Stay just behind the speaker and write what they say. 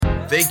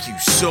Thank you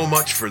so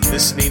much for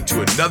listening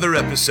to another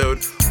episode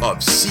of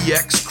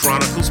CX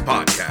Chronicles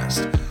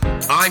Podcast.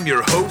 I'm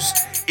your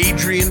host,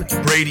 Adrian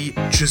Brady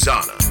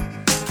Chisana.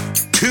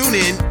 Tune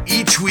in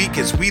each week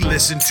as we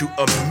listen to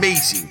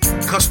amazing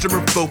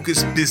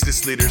customer-focused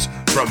business leaders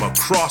from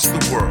across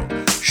the world,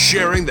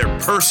 sharing their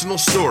personal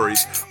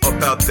stories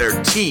about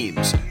their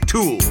teams,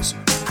 tools,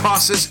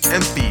 process,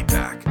 and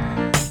feedback.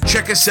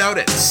 Check us out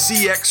at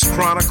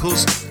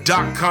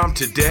CXChronicles.com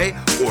today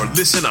or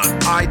listen on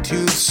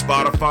iTunes,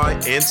 Spotify,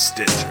 and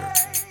Stitcher.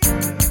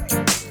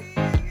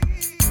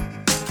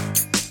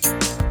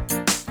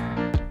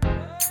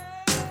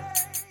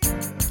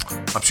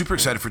 I'm super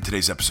excited for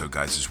today's episode,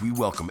 guys, as we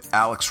welcome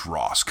Alex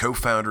Ross,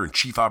 co-founder and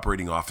chief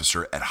operating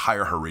officer at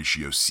Hire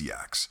Horatio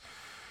CX.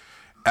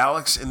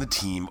 Alex and the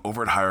team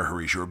over at Hire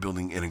Horatio are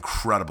building an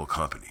incredible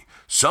company.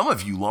 Some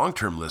of you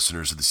long-term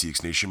listeners of the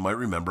CX Nation might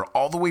remember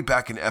all the way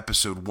back in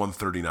episode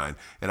 139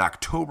 in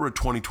October of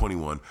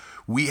 2021,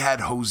 we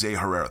had Jose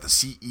Herrera, the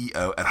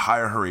CEO at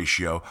Hire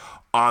Horatio,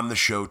 on the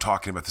show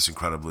talking about this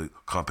incredible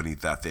company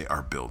that they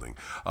are building.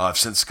 I've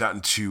since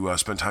gotten to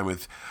spend time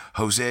with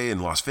Jose in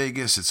Las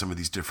Vegas at some of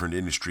these different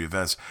industry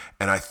events,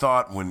 and I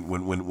thought when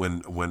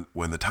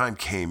the time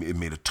came, it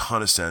made a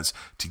ton of sense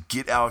to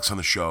get Alex on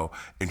the show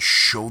and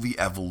show the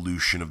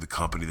evolution of the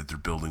company that they're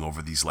building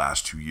over these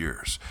last 2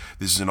 years.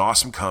 This is an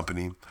awesome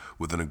company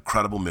with an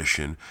incredible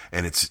mission,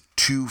 and it's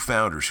two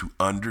founders who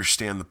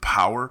understand the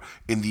power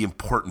and the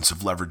importance of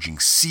leveraging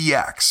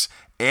CX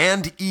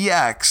and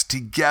EX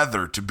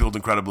together to build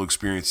incredible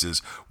experiences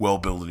while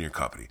building your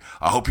company.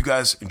 I hope you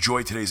guys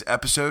enjoyed today's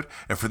episode.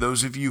 And for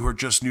those of you who are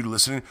just new to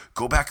listening,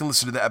 go back and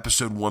listen to the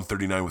episode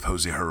 139 with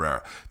Jose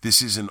Herrera.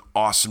 This is an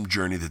awesome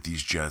journey that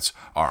these gents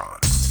are on.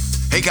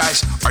 Hey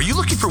guys, are you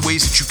looking for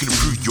ways that you can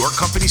improve your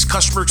company's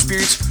customer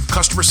experience,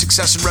 customer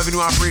success, and revenue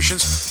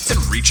operations? Then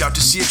reach out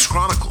to CX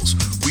Chronicles.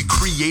 We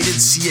created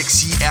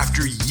CXC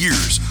after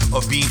years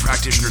of being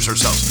practitioners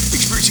ourselves,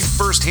 experiencing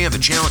firsthand the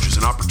challenges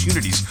and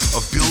opportunities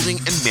of building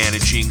and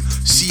managing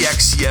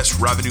CXCS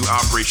revenue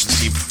operations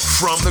team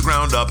from the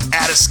ground up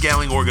at a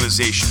scaling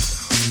organization.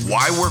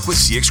 Why work with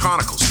CX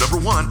Chronicles? Number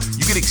one,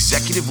 you get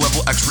executive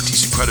level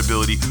expertise and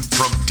credibility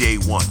from day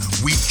one.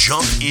 We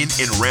jump in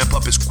and ramp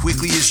up as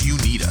quickly as you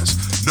need us.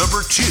 Number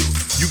two,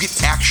 you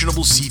get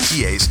actionable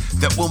CTAs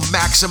that will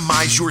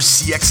maximize your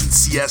CX and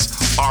CS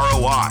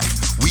ROI.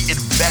 We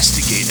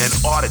investigate and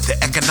audit the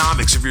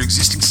economics of your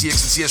existing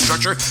CX and CS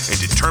structure and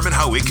determine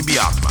how it can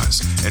be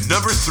optimized. And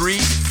number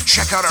three,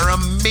 check out our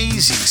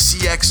amazing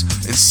CX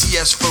and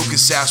CS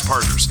focused SaaS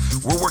partners.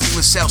 We're working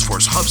with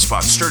Salesforce,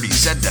 HubSpot, Sturdy,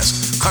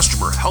 Zendesk,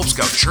 Customer, Help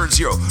Scout, Churn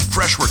Zero,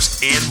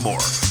 Freshworks, and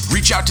more.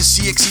 Reach out to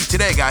CXE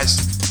today,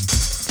 guys.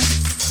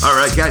 All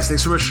right, guys,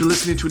 thanks so much for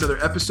listening to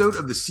another episode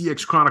of the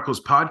CX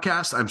Chronicles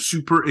podcast. I'm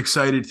super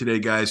excited today,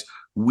 guys.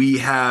 We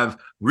have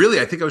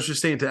I think I was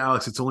just saying to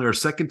Alex, it's only our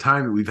second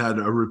time that we've had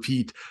a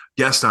repeat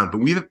guest on, but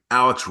we have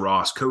Alex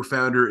Ross,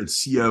 co-founder and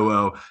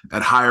COO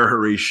at Hire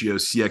Horatio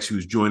CX,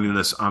 who's joining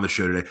us on the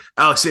show today.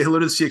 Alex, say hello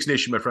to the CX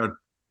Nation, my friend.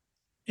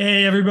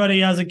 Hey, everybody.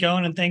 How's it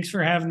going? And thanks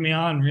for having me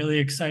on. Really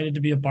excited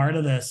to be a part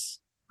of this.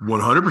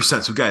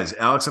 100%. So guys,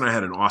 Alex and I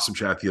had an awesome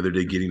chat the other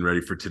day getting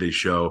ready for today's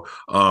show.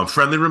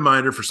 Friendly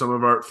reminder for some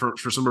of our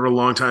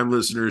longtime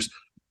listeners,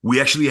 we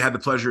actually had the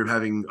pleasure of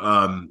having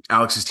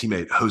Alex's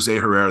teammate, Jose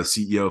Herrera, the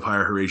CEO of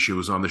Hire Horatio,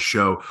 was on the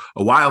show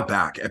a while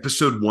back,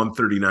 episode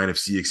 139 of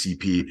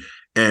CXCP.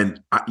 And,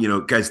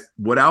 guys,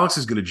 what Alex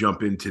is going to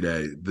jump in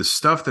today, the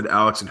stuff that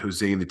Alex and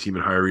Jose and the team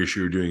at Hire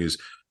Horatio are doing is,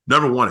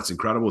 number one, it's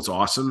incredible. It's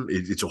awesome.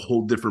 It's a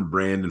whole different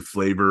brand and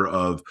flavor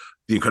of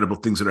the incredible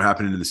things that are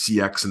happening in the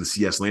CX and the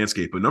CS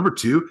landscape. But number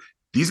two,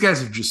 these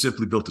guys have just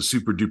simply built a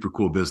super duper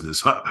cool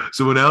business.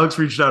 So when Alex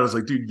reached out, I was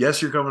like, dude,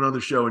 yes, you're coming on the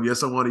show. And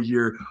yes, I want to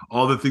hear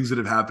all the things that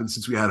have happened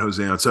since we had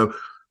Jose on. So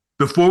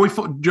before we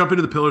jump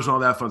into the pillars and all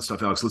that fun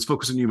stuff, Alex, let's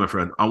focus on you, my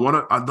friend. I'd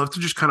love to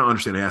just kind of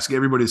understand, I ask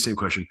everybody the same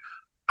question.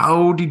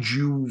 How did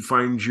you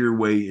find your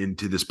way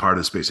into this part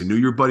of the space? I know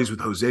you're buddies with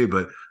Jose,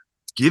 but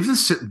give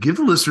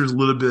the listeners a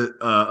little bit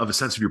of a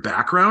sense of your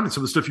background and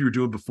some of the stuff you were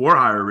doing before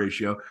Hire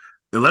Ratio,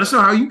 and let us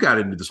know how you got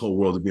into this whole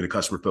world of being a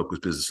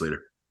customer-focused business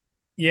leader.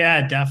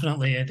 Yeah,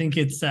 definitely. I think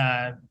it's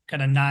a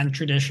kind of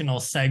non-traditional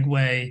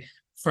segue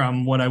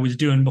from what I was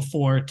doing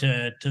before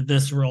to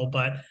this role.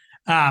 But,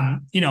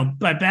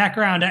 my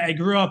background, I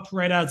grew up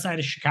right outside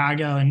of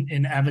Chicago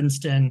in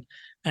Evanston.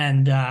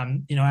 And,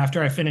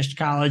 after I finished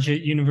college at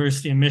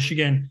University of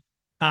Michigan,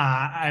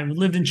 I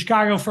lived in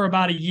Chicago for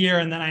about a year,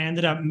 and then I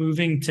ended up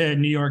moving to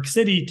New York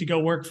City to go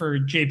work for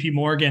JP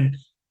Morgan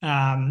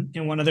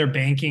in one of their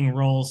banking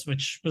roles,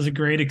 which was a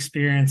great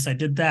experience. I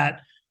did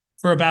that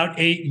for about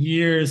 8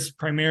 years,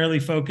 primarily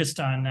focused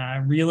on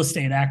real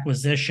estate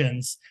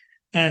acquisitions.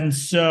 And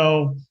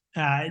so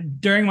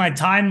during my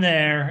time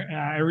there,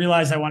 I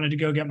realized I wanted to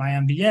go get my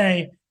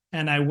MBA,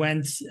 and I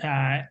went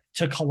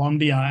to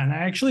Columbia, and I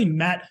actually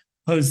met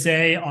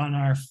Jose on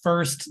our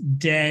first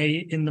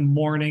day in the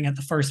morning at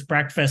the first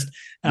breakfast.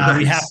 Nice.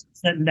 We happened to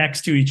sit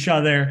next to each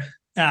other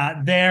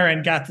there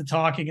and got to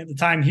talking. At the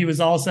time, he was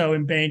also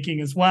in banking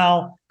as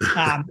well.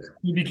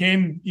 We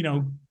became,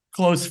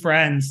 close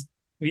friends.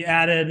 We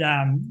added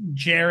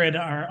Jared,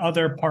 our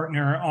other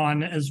partner,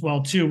 on as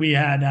well too. We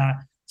had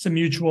some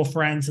mutual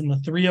friends, and the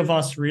three of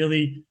us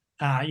really,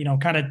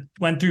 kind of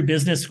went through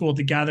business school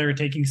together,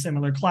 taking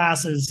similar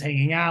classes,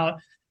 hanging out,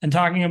 and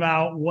talking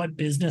about what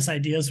business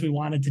ideas we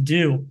wanted to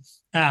do.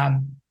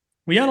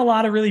 We had a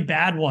lot of really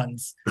bad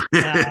ones.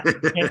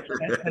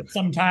 At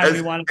some time,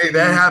 we wanted. Hey,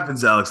 that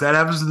happens, Alex. That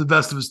happens to the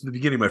best of us in the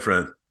beginning, my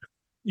friend.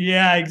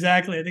 Yeah,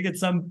 exactly. I think at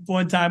some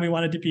one time we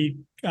wanted to be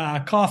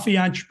coffee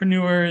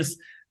entrepreneurs.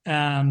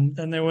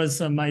 Then there was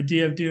some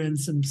idea of doing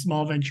some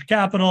small venture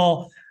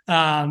capital.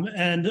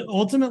 And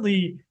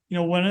ultimately,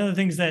 one of the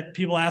things that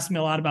people ask me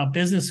a lot about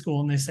business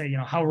school, and they say,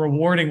 how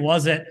rewarding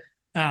was it?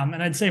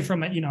 And I'd say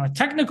from a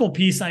technical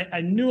piece,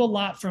 I knew a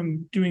lot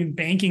from doing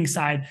banking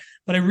side,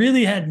 but I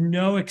really had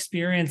no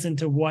experience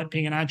into what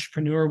being an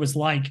entrepreneur was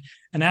like.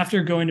 And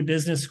after going to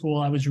business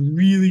school, I was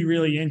really,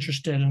 really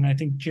interested. And I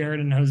think Jared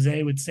and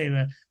Jose would say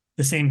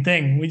the same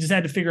thing. We just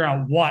had to figure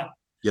out what.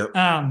 Yep.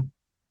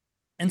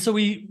 And so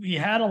we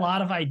had a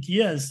lot of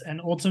ideas,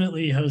 and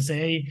ultimately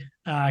Jose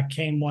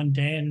came one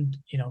day and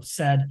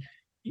said,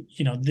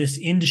 this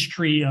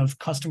industry of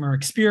customer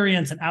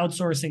experience and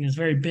outsourcing is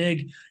very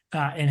big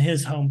in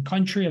his home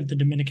country of the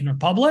Dominican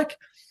Republic.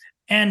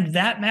 And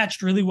that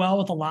matched really well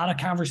with a lot of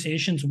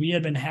conversations we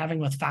had been having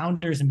with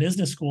founders in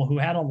business school who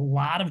had a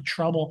lot of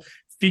trouble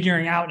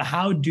figuring out,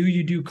 how do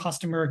you do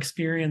customer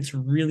experience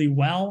really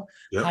well?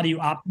 Yep. How do you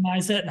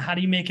optimize it? And how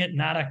do you make it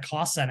not a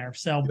cost center?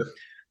 So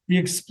we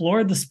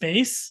explored the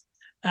space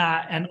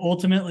and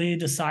ultimately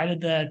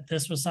decided that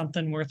this was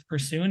something worth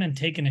pursuing and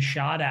taking a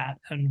shot at.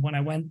 And when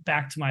I went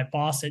back to my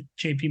boss at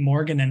JP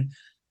Morgan and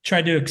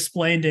tried to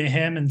explain to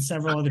him and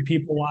several other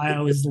people why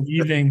I was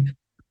leaving,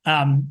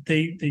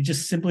 they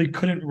just simply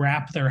couldn't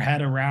wrap their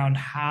head around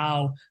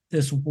how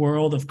this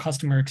world of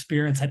customer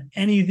experience had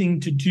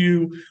anything to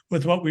do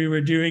with what we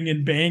were doing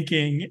in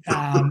banking.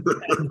 And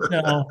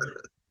so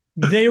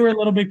they were a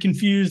little bit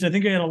confused. I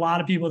think we had a lot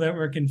of people that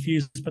were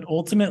confused, but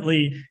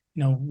ultimately,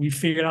 we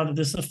figured out that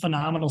this is a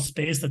phenomenal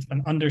space that's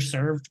been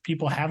underserved.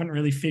 People haven't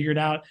really figured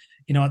out,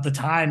 at the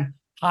time,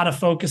 how to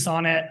focus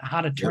on it,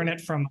 how to turn it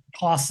from a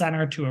cost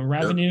center to a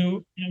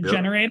revenue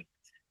generator.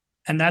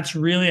 And that's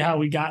really how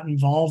we got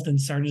involved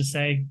and started to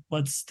say,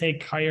 let's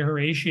take Hire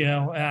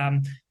Horatio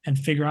and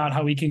figure out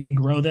how we can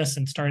grow this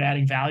and start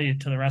adding value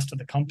to the rest of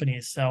the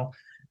companies. So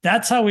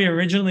that's how we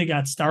originally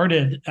got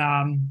started.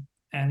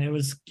 And it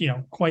was,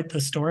 quite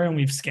the story, and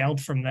we've scaled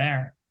from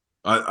there.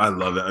 I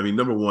love it. I mean,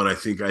 number one, I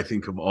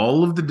think of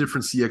all of the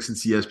different CX and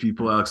CS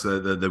people, Alex,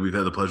 that we've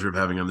had the pleasure of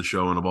having on the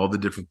show, and of all the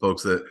different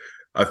folks that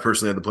I've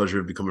personally had the pleasure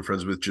of becoming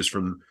friends with just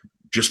from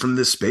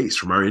this space,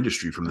 from our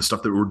industry, from the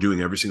stuff that we're doing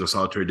every single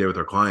solitary day with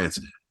our clients.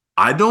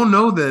 I don't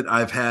know that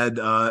I've had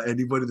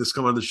anybody that's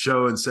come on the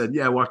show and said,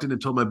 "Yeah, I walked in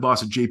and told my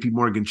boss at JP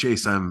Morgan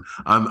Chase, I'm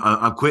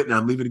quitting.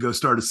 I'm leaving to go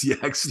start a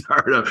CX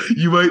startup."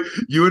 You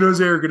and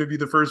Jose are going to be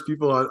the first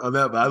people on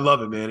that. But I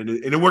love it, man, and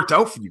it worked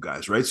out for you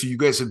guys, right? So you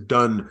guys have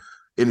done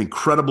an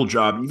incredible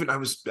job. Even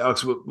Alex,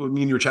 what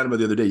me and you were chatting about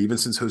the other day, even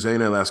since Jose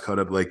and I last caught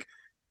up, like,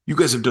 you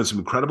guys have done some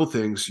incredible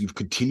things. You've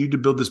continued to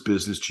build this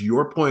business. To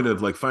your point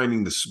of like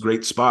finding this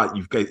great spot,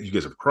 you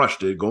guys have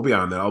crushed it. Go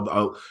beyond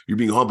that. You're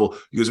being humble.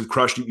 You guys have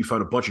crushed it. You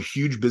found a bunch of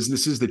huge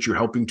businesses that you're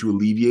helping to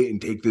alleviate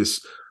and take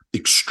this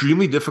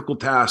extremely difficult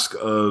task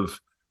of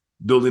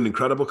building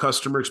incredible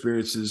customer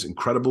experiences,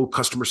 incredible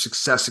customer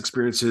success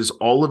experiences,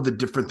 all of the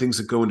different things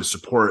that go into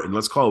support. And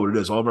let's call it what it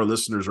is. All of our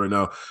listeners right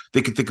now,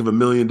 they can think of a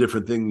million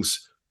different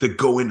things that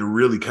go into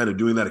really kind of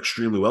doing that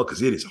extremely well,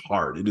 because it is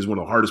hard. It is one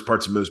of the hardest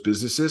parts of most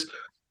businesses.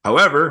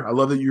 However, I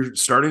love that you're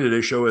starting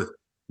today's show with,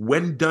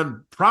 when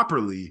done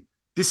properly,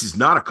 this is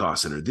not a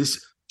cost center.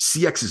 This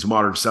CX is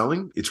modern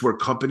selling. It's where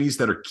companies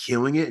that are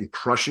killing it and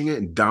crushing it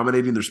and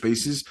dominating their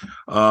spaces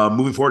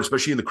moving forward,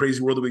 especially in the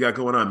crazy world that we got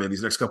going on, man.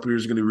 These next couple of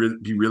years are going to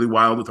be really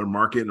wild with our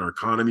market and our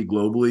economy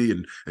globally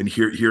and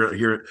here in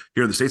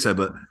the stateside.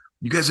 But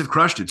you guys have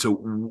crushed it.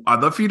 So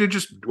I'd love for you to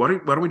just, why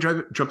don't we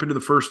jump into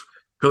the first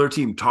pillar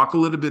team? Talk a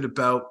little bit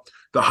about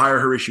the Hire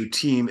Horatio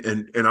team.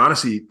 And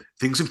honestly,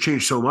 things have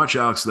changed so much,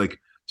 Alex. Like,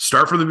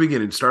 start from the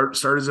beginning. Start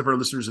as if our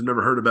listeners have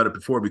never heard about it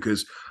before,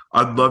 because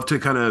I'd love to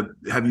kind of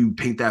have you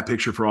paint that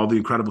picture for all the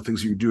incredible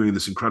things that you're doing,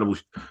 this incredible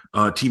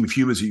team of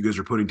humans that you guys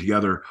are putting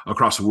together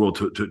across the world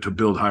to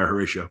build Hire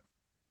Horatio.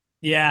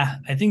 Yeah,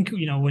 I think,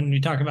 when we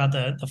talk about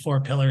the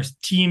four pillars,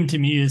 team to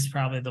me is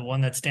probably the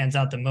one that stands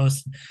out the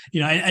most.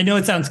 I know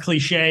it sounds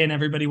cliche and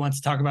everybody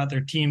wants to talk about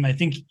their team. I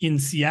think in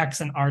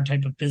CX and our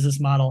type of business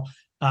model,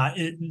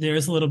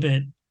 there's a little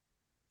bit,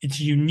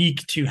 it's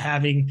unique to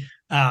having,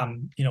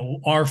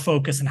 our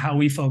focus and how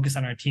we focus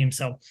on our team.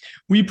 So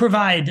we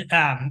provide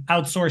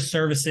outsourced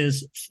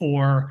services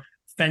for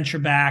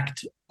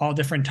venture-backed all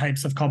different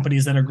types of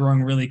companies that are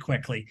growing really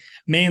quickly,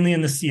 mainly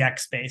in the CX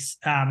space.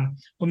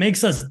 What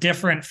makes us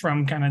different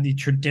from kind of the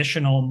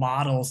traditional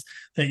models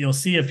that you'll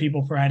see of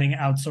people providing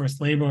outsourced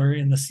labor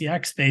in the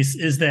CX space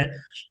is that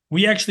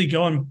we actually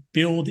go and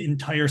build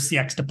entire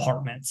CX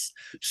departments.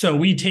 So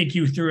we take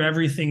you through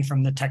everything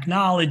from the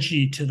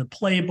technology to the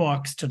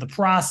playbooks to the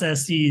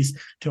processes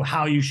to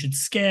how you should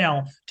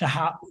scale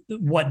to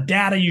what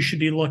data you should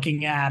be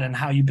looking at and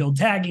how you build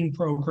tagging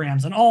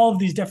programs and all of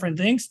these different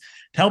things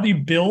to help you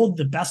build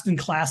the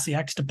best-in-class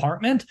CX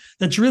department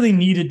that's really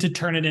needed to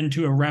turn it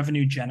into a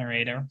revenue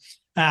generator.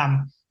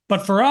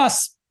 But for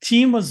us,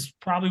 team was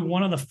probably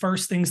one of the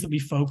first things that we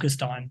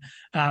focused on.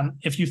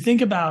 If you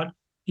think about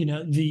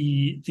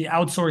the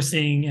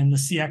outsourcing and the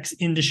CX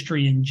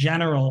industry in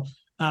general,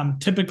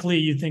 typically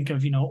you think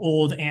of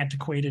old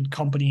antiquated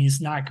companies,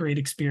 not great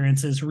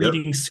experiences,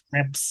 reading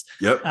scripts,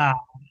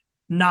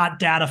 not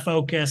data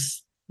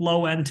focused,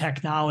 low end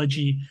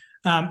technology.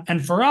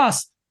 And for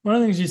us, one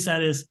of the things you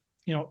said is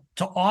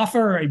to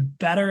offer a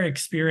better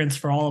experience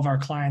for all of our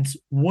clients,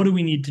 what do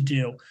we need to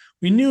do?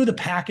 We knew the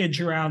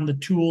package around the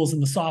tools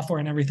and the software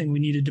and everything we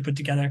needed to put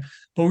together,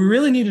 but we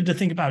really needed to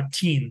think about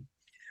team.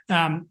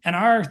 And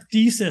our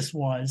thesis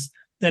was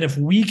that if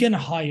we can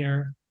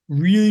hire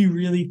really,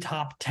 really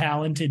top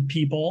talented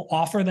people,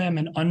 offer them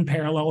an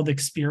unparalleled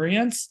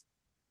experience,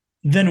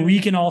 then we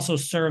can also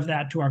serve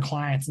that to our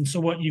clients. And so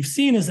what you've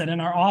seen is that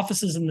in our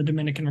offices in the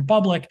Dominican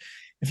Republic,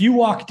 if you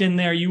walked in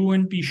there, you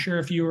wouldn't be sure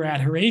if you were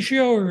at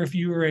Horatio or if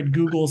you were at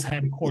Google's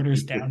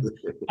headquarters down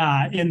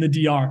in the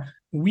DR.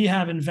 We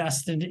have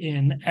invested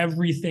in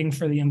everything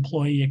for the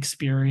employee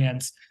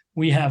experience.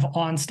 We have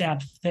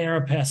on-staff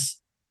therapists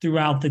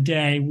throughout the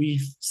day.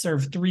 We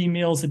serve 3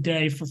 meals a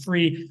day for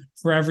free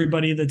for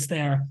everybody that's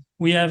there.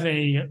 We have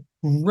a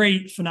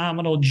great,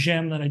 phenomenal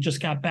gym that I just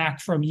got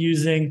back from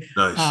using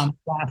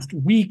last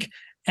week.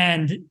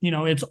 And,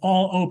 it's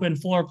all open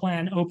floor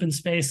plan, open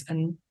space,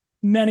 and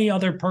many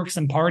other perks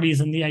and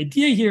parties. And the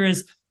idea here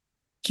is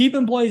keep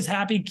employees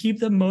happy, keep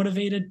them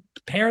motivated,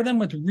 pair them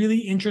with really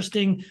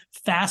interesting,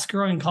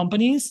 fast-growing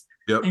companies,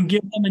 and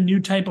give them a new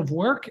type of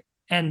work.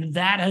 And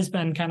that has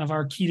been kind of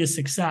our key to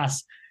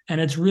success. And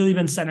it's really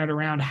been centered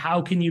around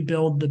how can you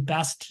build the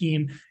best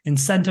team,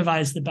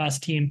 incentivize the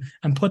best team,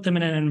 and put them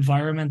in an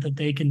environment that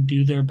they can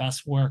do their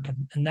best work.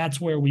 And that's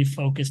where we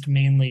focused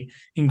mainly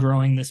in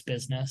growing this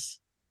business.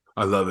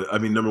 I love it. I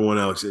mean, number one,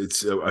 Alex,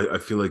 it's I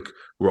feel like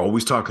we're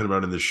always talking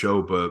about it in the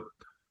show, but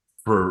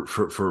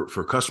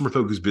for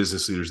customer-focused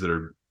business leaders that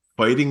are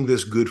fighting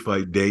this good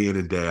fight day in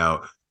and day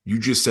out, you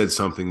just said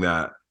something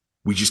that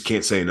we just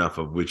can't say enough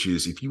of, which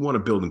is if you want to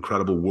build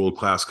incredible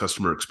world-class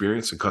customer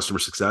experience and customer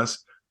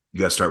success, you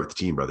got to start with the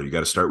team, brother. You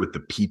got to start with the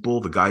people,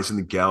 the guys and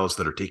the gals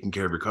that are taking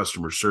care of your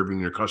customers, serving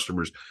your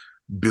customers,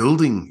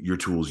 building your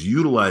tools,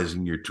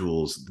 utilizing your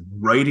tools,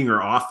 writing or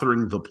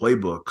authoring the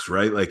playbooks,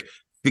 right? Like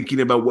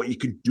thinking about what you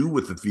could do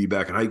with the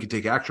feedback and how you can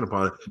take action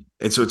upon it.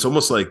 And so it's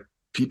almost like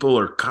people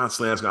are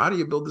constantly asking, how do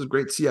you build this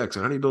great CX?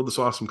 And how do you build this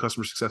awesome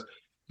customer success?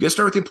 You got to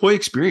start with the employee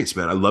experience,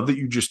 man. I love that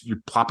you're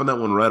plopping that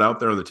one right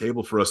out there on the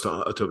table for us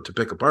to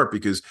pick apart,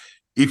 because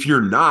if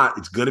you're not,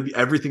 it's going to be,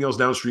 everything else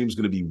downstream is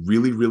going to be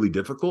really, really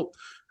difficult.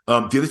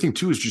 The other thing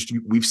too is just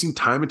we've seen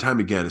time and time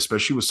again,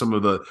 especially with some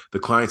of the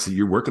clients that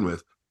you're working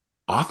with,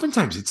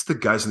 oftentimes it's the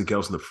guys and the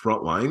gals in the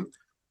front line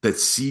that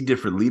see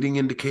different leading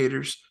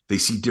indicators. They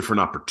see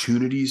different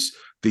opportunities.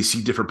 They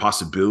see different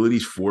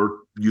possibilities for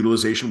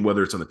utilization,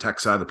 whether it's on the tech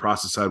side, the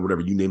process side,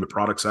 whatever you name it,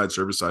 product side,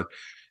 service side.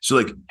 So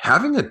like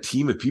having a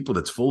team of people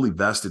that's fully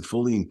vested,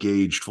 fully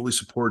engaged, fully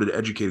supported,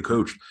 educated,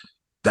 coached,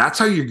 that's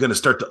how you're going to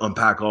start to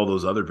unpack all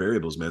those other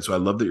variables, man. So I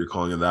love that you're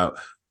calling it out.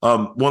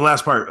 One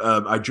last part.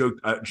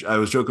 I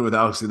was joking with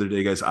Alex the other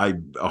day, guys. I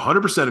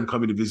 100% am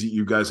coming to visit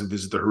you guys and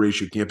visit the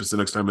Horatio campus the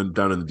next time I'm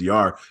down in the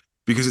DR,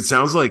 because it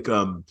sounds like,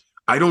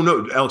 I don't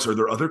know, Alex, are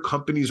there other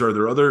companies, are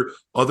there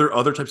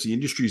other types of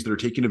industries that are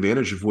taking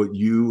advantage of what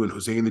you and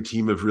Jose and the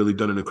team have really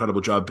done an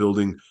incredible job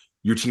building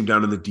your team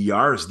down in the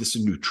DR? Is this a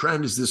new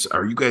trend?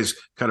 Are you guys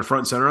kind of front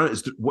and center on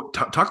it?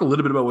 Talk a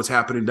little bit about what's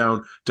happening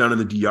down in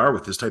the DR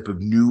with this type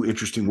of new,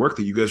 interesting work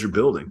that you guys are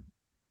building.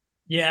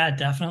 Yeah,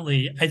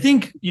 definitely. I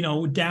think,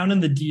 down in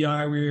the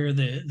DR, we were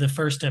the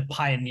first to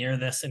pioneer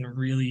this and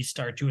really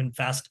start to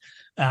invest,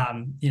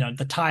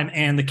 the time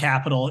and the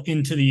capital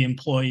into the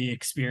employee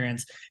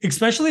experience,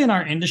 especially in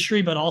our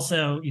industry, but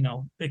also,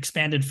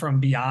 expanded from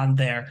beyond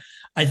there.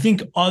 I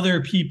think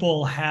other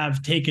people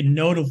have taken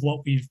note of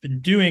what we've been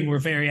doing. We're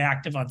very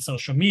active on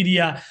social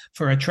media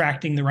for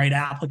attracting the right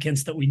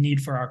applicants that we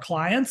need for our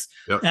clients.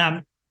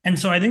 Yep. And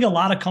so I think a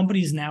lot of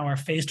companies now are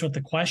faced with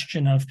the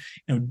question of,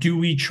 do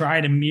we try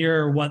to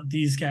mirror what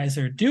these guys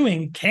are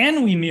doing?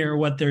 Can we mirror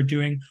what they're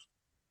doing?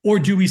 Or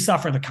do we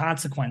suffer the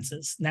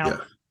consequences?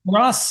 Now, for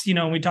us,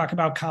 we talk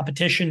about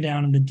competition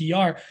down in the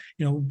DR,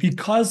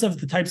 because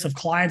of the types of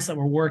clients that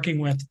we're working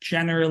with,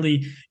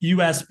 generally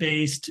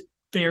US-based,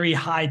 very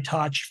high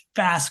touch,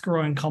 fast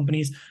growing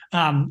companies,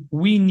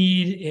 we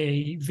need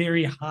a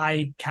very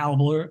high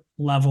caliber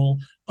level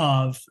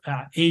of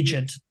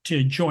agent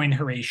to join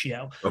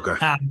Horatio.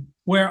 Okay.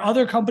 Where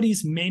other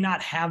companies may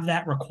not have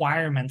that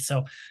requirement.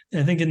 So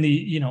I think in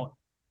the,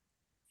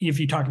 if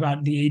you talk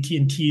about the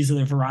AT&Ts or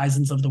the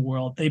Verizons of the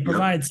world, they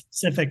provide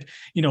specific,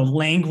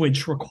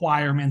 language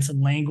requirements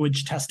and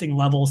language testing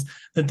levels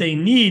that they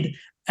need.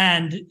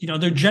 And,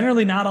 they're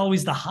generally not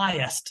always the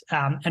highest.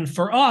 And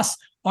for us,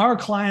 our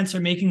clients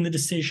are making the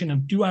decision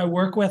of, do I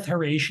work with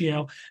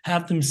Horatio,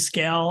 have them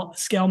scale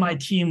my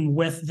team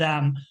with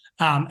them,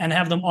 and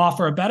have them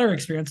offer a better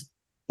experience?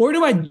 Or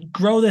do I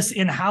grow this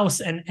in-house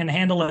and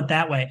handle it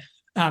that way?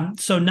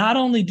 So not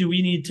only do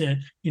we need to,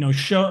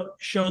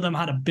 show them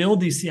how to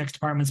build these CX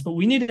departments, but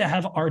we need to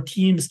have our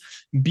teams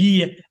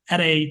be at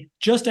a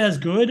just as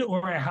good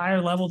or a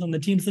higher level than the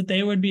teams that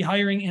they would be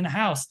hiring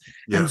in-house.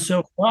 Yeah. And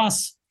so for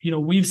us,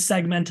 we've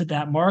segmented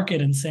that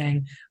market and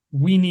saying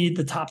we need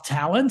the top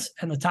talent,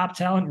 and the top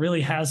talent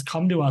really has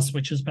come to us,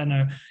 which has been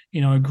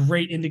a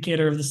great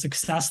indicator of the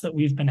success that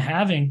we've been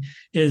having,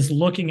 is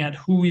looking at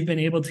who we've been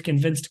able to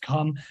convince to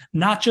come,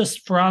 not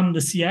just from the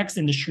CX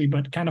industry,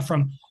 but kind of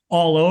from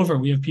all over.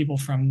 We have people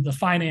from the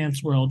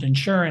finance world,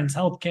 insurance,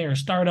 healthcare,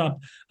 startup,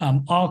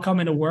 all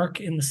coming to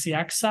work in the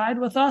CX side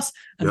with us.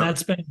 And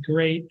that's been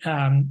great,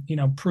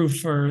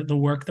 proof for the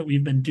work that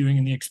we've been doing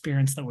and the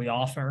experience that we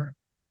offer.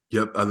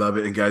 Yep, I love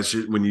it. And guys,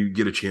 when you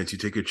get a chance, you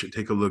take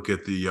a look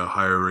at the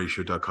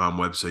hirehoratio.com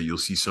website. You'll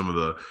see some of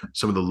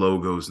the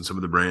logos and some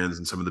of the brands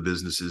and some of the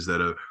businesses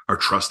that are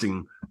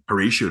trusting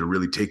Horatio to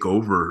really take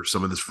over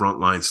some of this front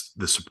lines,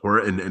 the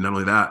support. And not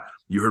only that,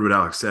 you heard what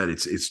Alex said.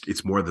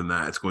 It's more than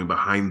that. It's going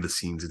behind the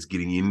scenes. It's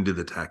getting into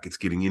the tech. It's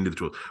getting into the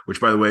tools.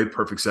 Which, by the way,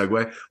 perfect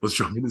segue. Let's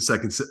jump into the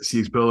second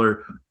CX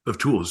pillar of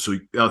tools. So,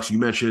 Alex, you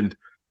mentioned,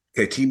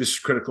 okay, team is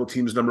critical.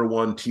 Team is number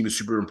one. Team is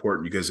super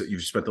important because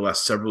you've spent the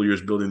last several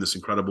years building this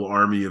incredible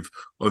army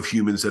of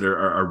humans that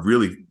are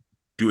really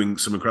doing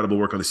some incredible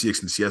work on the CX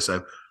and the CS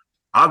side.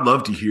 I'd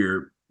love to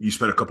hear you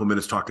spent a couple of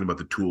minutes talking about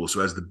the tools. So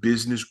as the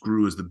business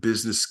grew, as the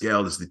business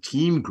scaled, as the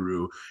team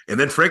grew, and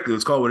then frankly,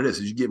 let's call it what it is,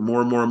 as you get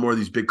more and more and more of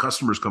these big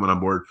customers coming on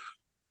board,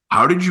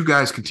 how did you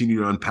guys continue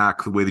to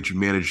unpack the way that you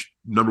manage,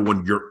 number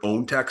one, your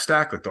own tech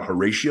stack, like the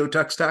Horatio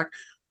tech stack?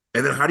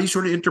 And then how do you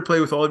sort of interplay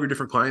with all of your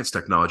different clients'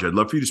 technology? I'd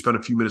love for you to spend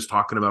a few minutes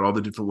talking about all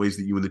the different ways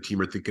that you and the team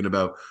are thinking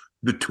about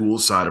the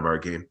tools side of our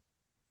game.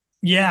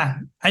 Yeah,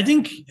 I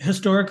think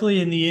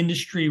historically in the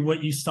industry,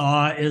 what you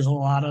saw is a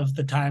lot of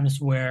the times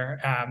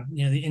where,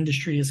 the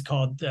industry is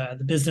called the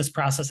business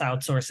process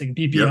outsourcing,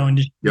 BPO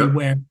industry,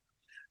 where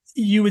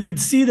you would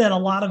see that a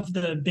lot of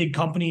the big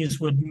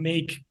companies would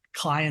make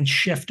clients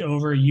shift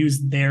over,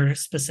 use their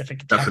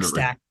specific tech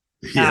stack.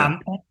 Yeah.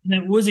 And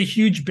it was a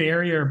huge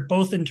barrier,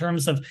 both in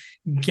terms of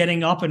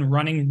getting up and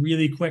running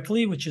really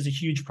quickly, which is a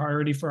huge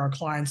priority for our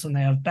clients when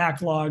they have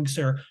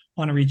backlogs or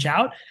want to reach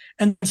out.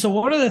 And so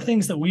one of the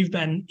things that we've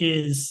been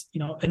is,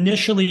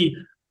 initially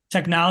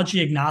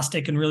technology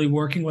agnostic and really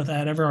working with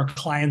whatever our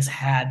clients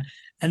had.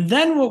 And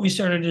then what we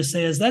started to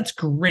say is that's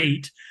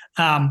great.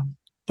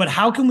 But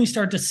how can we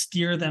start to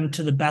steer them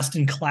to the best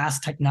in class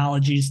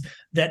technologies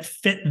that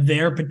fit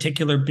their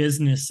particular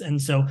business? And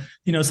so,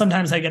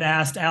 sometimes I get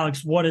asked,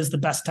 Alex, what is the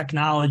best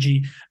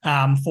technology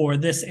for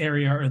this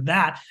area or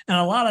that? And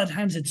a lot of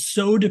times it's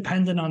so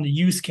dependent on the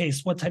use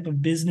case, what type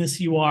of business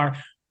you are,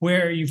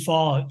 where you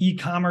fall.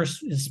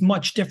 E-commerce is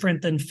much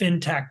different than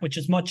fintech, which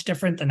is much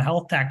different than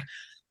health tech.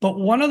 But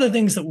one of the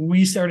things that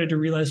we started to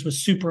realize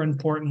was super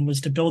important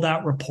was to build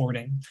out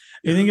reporting.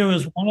 I think it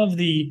was one of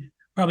the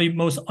probably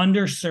most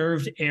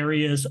underserved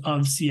areas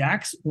of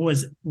CX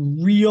was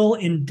real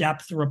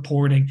in-depth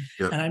reporting.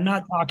 Yep. And I'm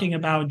not talking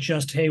about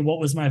just, hey,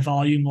 what was my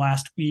volume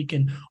last week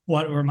and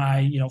what were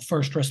my,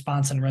 first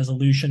response and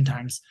resolution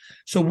times.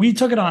 So we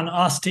took it on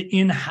us to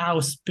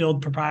in-house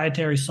build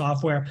proprietary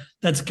software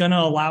that's going to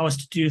allow us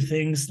to do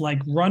things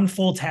like run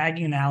full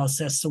tagging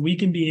analysis. So we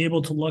can be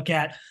able to look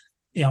at,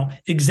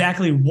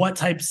 exactly what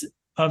types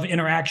of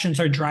interactions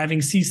are driving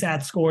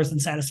CSAT scores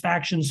and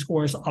satisfaction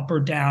scores up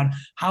or down.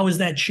 How is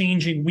that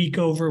changing week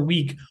over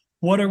week?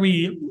 What are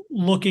we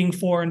looking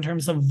for in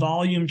terms of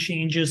volume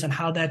changes and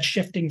how that's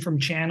shifting from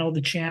channel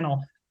to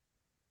channel?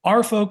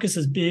 Our focus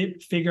is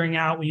figuring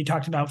out, when you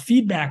talked about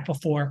feedback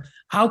before,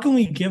 how can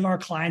we give our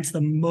clients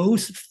the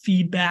most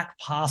feedback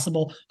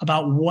possible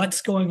about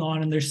what's going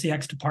on in their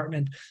CX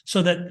department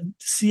so that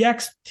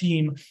CX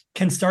team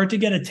can start to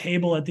get a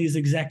table at these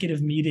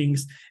executive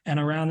meetings and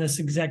around this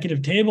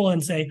executive table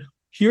and say,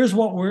 here's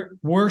what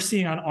we're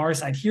seeing on our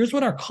side. Here's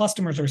what our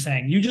customers are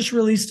saying. You just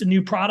released a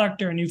new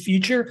product or a new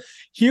feature.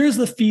 Here's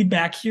the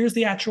feedback. Here's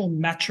the actual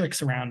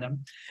metrics around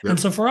them. Yep. And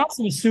so for us,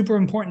 it was super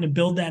important to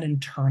build that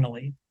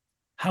internally.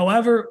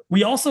 However,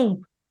 we also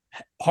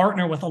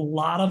partner with a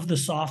lot of the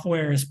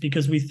softwares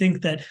because we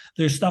think that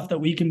there's stuff that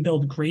we can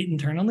build great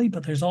internally,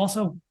 but there's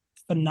also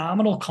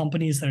phenomenal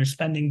companies that are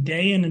spending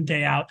day in and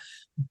day out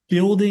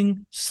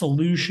building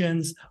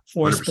solutions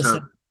for 100%.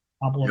 Specific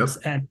problems.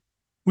 Yep. And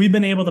we've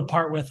been able to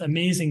part with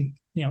amazing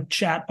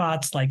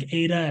chatbots like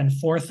Ada and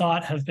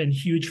Forethought have been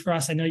huge for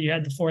us. I know you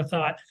had the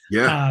Forethought.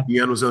 Yeah,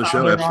 Ian was on the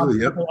show.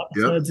 Absolutely. Yep.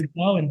 Episodes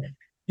ago,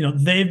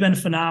 and they've been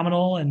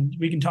phenomenal, and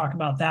we can talk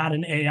about that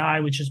in AI,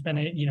 which has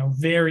been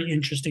very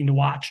interesting to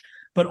watch.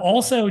 But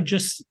also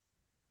just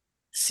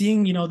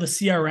seeing the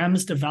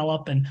CRMs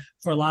develop, and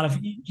for a lot of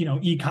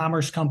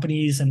e-commerce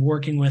companies, and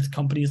working with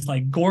companies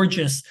like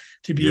Gorgeous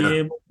to be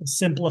able to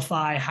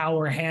simplify how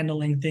we're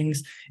handling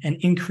things and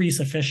increase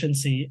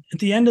efficiency. At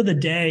the end of the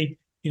day,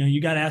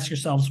 you got to ask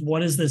yourselves, what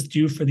does this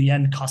do for the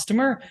end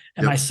customer?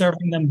 Am I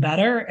serving them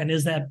better? And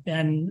is that,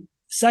 and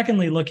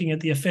secondly, looking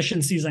at the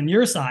efficiencies on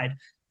your side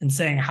and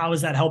saying, how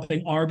is that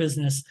helping our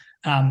business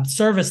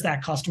service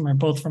that customer,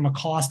 both from a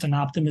cost and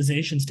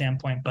optimization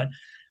standpoint? But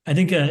I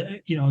think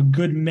a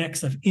good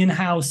mix of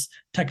in-house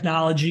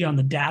technology on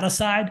the data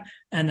side,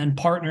 and then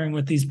partnering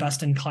with these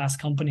best-in-class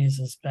companies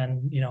has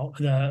been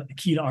the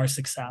key to our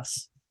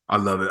success. I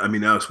love it. I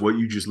mean, Alex, what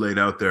you just laid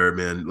out there,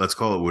 man, let's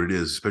call it what it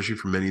is, especially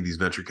for many of these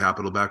venture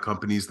capital backed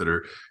companies that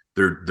are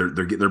they're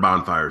getting their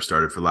bonfire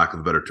started, for lack of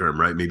a better term,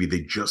 right? Maybe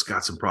they just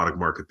got some product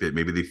market fit.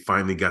 Maybe they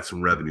finally got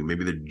some revenue.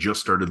 Maybe they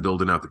just started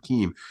building out the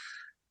team.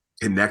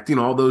 Connecting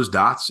all those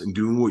dots and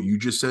doing what you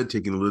just said,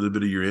 taking a little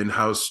bit of your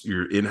in-house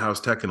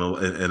tech and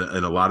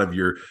a lot of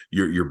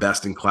your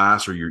best in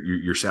class or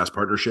your SaaS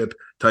partnership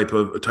type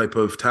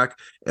of tech,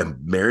 and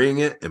marrying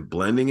it and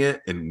blending it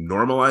and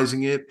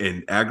normalizing it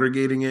and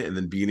aggregating it, and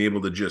then being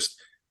able to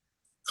just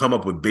come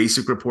up with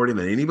basic reporting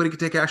that anybody can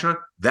take action on.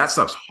 That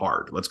stuff's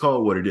hard. Let's call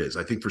it what it is.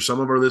 I think for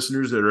some of our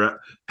listeners that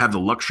have the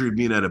luxury of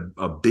being at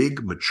a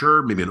big,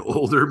 mature, maybe an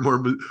older,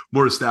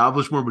 more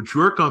established, more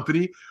mature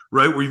company,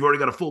 right, where you've already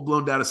got a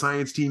full-blown data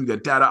science team, you've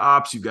got data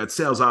ops, you've got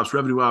sales ops,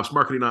 revenue ops,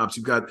 marketing ops,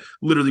 you guys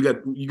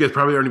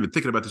probably aren't even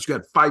thinking about this, you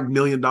got $5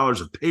 million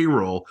of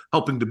payroll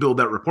helping to build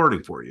that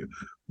reporting for you.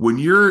 When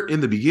you're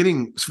in the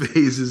beginning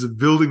phases of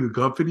building a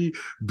company,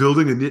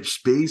 building a niche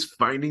space,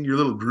 finding your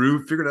little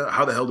groove, figuring out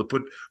how the hell to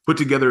put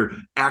together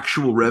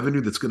actual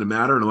revenue that's going to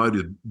matter and allow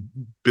you to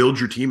build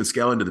your team and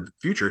scale into the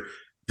future,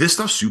 this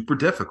stuff's super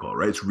difficult,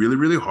 right? It's really,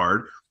 really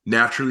hard.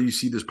 Naturally, you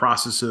see this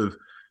process of,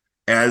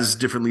 as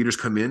different leaders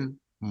come in,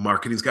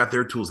 marketing's got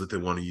their tools that they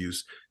want to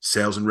use.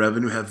 Sales and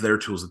revenue have their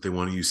tools that they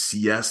want to use.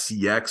 CS,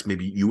 CX,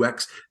 maybe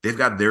UX, they've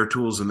got their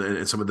tools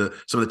and some of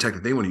the tech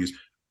that they want to use.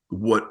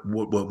 What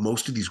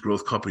most of these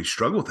growth companies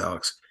struggle with,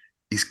 Alex,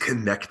 is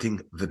connecting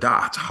the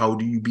dots. How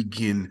do you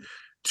begin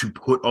to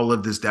put all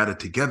of this data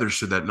together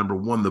so that, number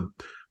one,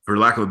 for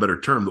lack of a better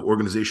term, the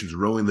organization's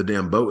rowing the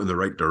damn boat in the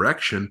right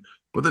direction.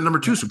 But then number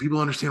two, so people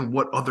understand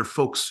what other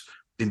folks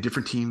in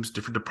different teams,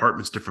 different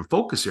departments, different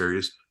focus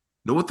areas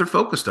know what they're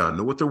focused on,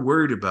 know what they're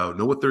worried about,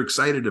 know what they're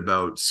excited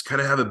about. Just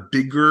kind of have a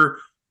bigger,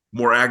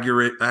 more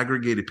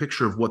aggregated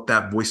picture of what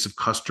that voice of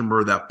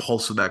customer, that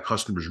pulse of that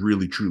customer is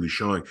really, truly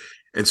showing.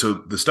 And so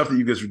the stuff that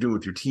you guys are doing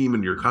with your team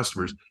and your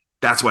customers,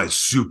 that's why it's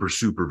super,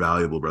 super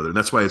valuable, brother. And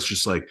that's why it's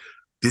just like,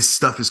 this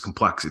stuff is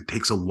complex. It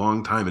takes a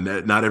long time,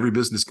 and not every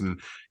business can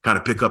kind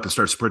of pick up and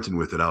start sprinting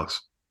with it,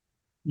 Alex.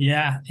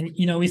 Yeah.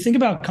 And, we think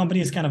about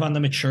companies kind of on the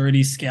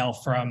maturity scale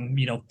from,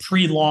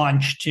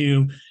 pre-launch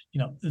to,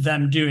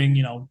 them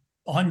doing,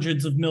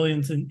 hundreds of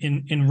millions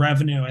in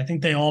revenue. I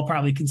think they all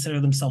probably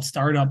consider themselves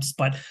startups,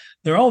 but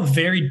they're all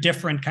very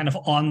different kind of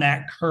on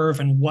that curve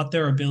and what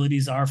their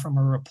abilities are from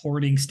a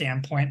reporting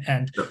standpoint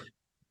and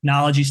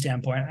technology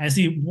standpoint. I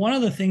see one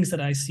of the things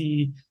that I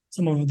see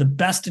some of the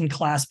best in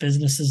class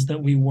businesses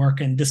that we work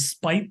in,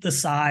 despite the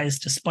size,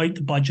 despite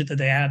the budget that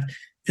they have,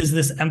 is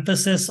this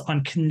emphasis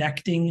on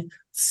connecting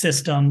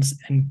systems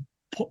and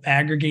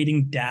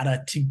aggregating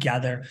data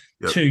together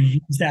to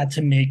use that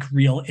to make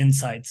real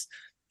insights.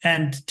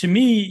 And to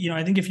me,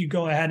 I think if you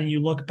go ahead and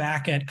you look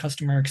back at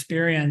customer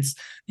experience,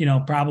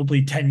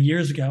 probably 10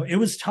 years ago, it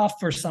was tough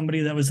for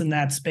somebody that was in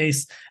that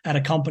space at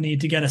a company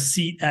to get a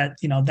seat at,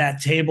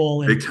 that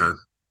table and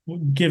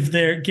give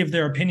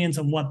their opinions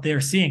on what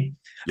they're seeing.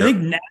 Yep. I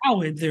think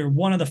now they're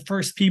one of the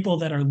first people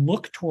that are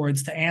looked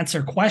towards to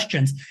answer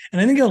questions.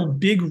 And I think a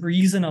big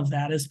reason of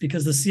that is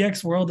because the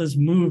CX world has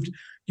moved,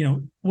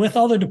 with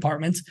other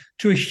departments,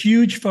 to a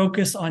huge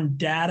focus on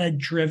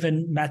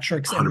data-driven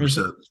metrics 100%. And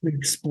results to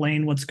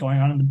explain what's going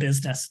on in the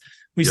business.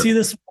 We see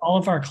this with all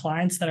of our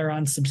clients that are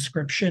on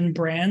subscription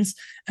brands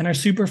and are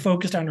super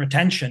focused on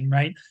retention,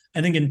 right? I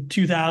think in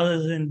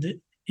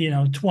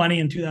 2020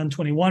 and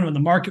 2021, when the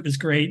market was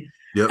great,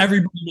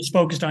 everybody was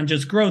focused on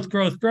just growth.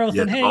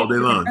 And hey, all day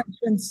long.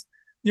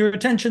 Your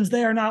retention's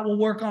there, not, we'll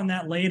work on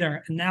that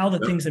later. And now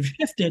that things have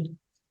shifted,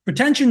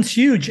 retention's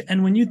huge.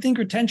 And when you think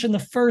retention, the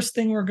first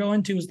thing we're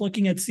going to is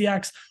looking at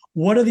CX.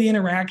 What are the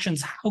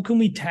interactions? How can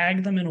we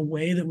tag them in a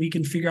way that we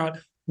can figure out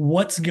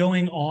what's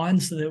going on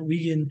so that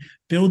we can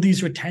build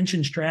these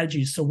retention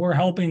strategies? So we're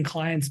helping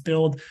clients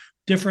build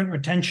different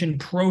retention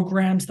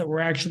programs that we're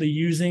actually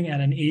using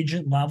at an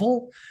agent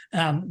level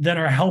that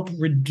are help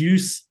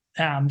reduce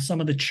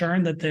some of the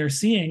churn that they're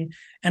seeing.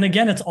 And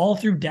again, it's all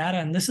through data.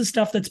 And this is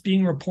stuff that's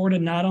being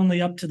reported not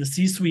only up to the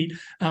C-suite,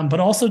 but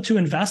also to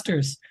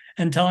investors,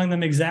 and telling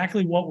them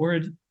exactly what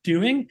we're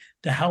doing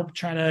to help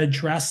try to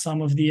address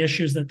some of the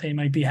issues that they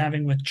might be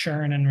having with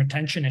churn and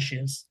retention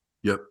issues.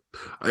 Yep.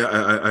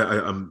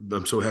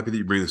 I'm so happy that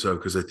you bring this up,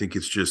 because I think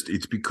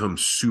it's become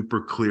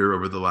super clear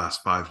over the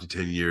last 5 to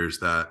 10 years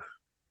that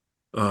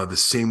the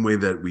same way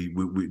that we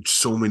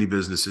so many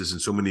businesses and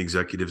so many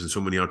executives and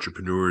so many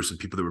entrepreneurs and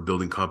people that were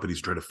building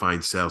companies trying to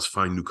find sales,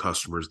 find new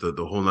customers, the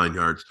whole nine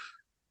yards.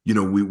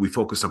 We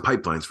focused on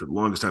pipelines for the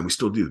longest time. We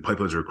still do. The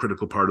pipelines are a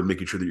critical part of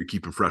making sure that you're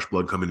keeping fresh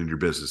blood coming into your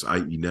business,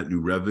 i.e. net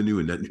new revenue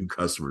and net new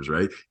customers,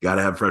 right? Got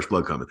to have fresh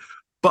blood coming.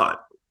 But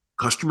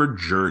customer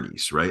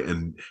journeys, right?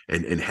 And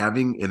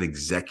having an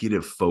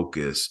executive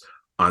focus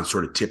on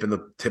sort of tipping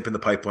the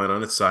pipeline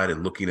on its side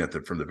and looking at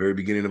from the very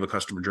beginning of a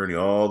customer journey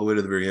all the way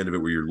to the very end of it,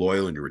 where you're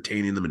loyal and you're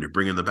retaining them and you're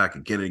bringing them back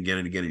again and again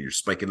and again, and you're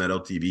spiking that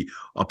LTV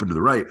up and to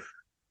the right.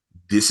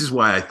 This is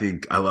why I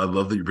think I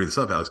love that you bring this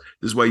up, Alex.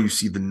 This is why you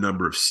see the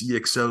number of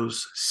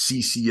CXOs,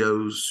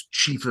 CCOs,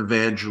 chief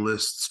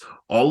evangelists,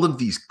 all of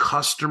these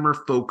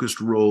customer-focused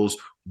roles,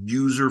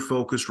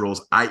 user-focused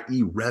roles,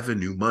 i.e.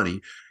 revenue, money.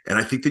 And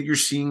I think that we're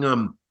seeing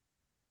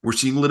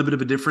a little bit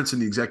of a difference in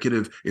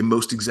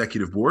most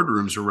executive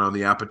boardrooms around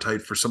the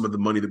appetite for some of the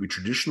money that we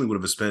traditionally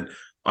would have spent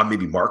on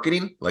maybe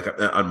marketing, like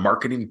on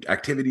marketing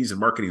activities and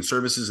marketing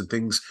services and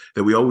things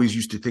that we always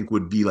used to think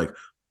would be like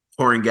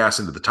pouring gas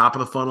into the top of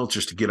the funnel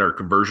just to get our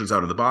conversions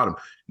out of the bottom.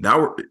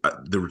 Now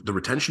the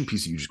retention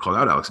piece that you just called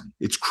out, Alex,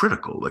 it's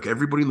critical. Like,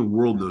 everybody in the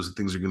world knows that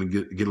things are going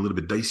to get a little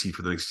bit dicey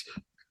for the next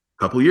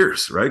couple of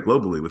years, right?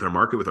 Globally, with our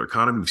market, with our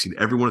economy, we've seen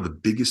every one of the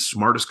biggest,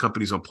 smartest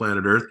companies on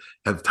planet Earth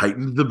have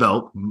tightened the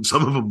belt.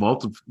 Some of them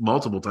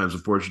multiple times,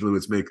 unfortunately,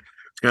 which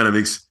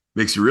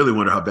makes you really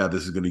wonder how bad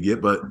this is going to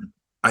get. But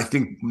I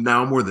think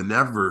now more than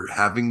ever,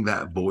 having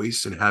that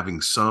voice and having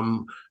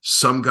some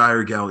guy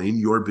or gal in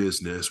your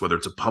business, whether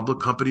it's a public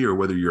company or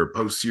whether you're a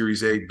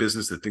post-Series A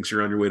business that thinks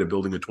you're on your way to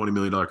building a $20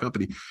 million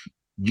company,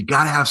 you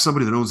got to have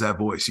somebody that owns that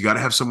voice. You got to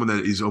have someone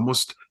that is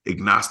almost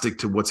agnostic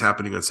to what's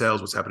happening on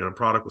sales, what's happening on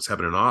product, what's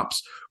happening in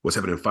ops, what's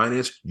happening in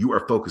finance. You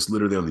are focused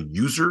literally on the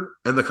user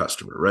and the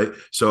customer, right?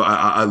 So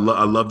I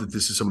love that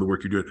this is some of the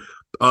work you're doing.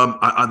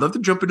 I'd love to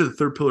jump into the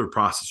third pillar of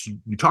process.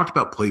 You talked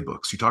about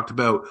playbooks. You talked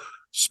about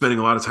spending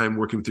a lot of time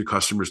working with your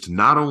customers to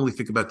not only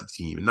think about the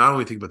team and not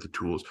only think about the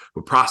tools,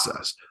 but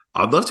process.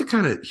 I'd love to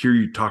kind of hear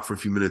you talk for a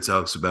few minutes,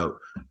 Alex, about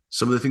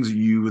some of the things that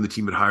you and the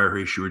team at Hire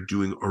Horatio are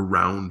doing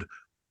around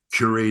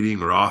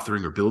curating or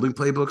authoring or building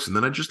playbooks. And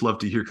then I'd just love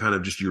to hear kind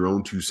of just your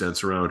own 2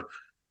 cents around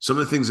some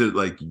of the things that,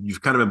 like,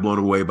 you've kind of been blown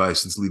away by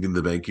since leaving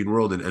the banking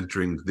world and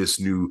entering this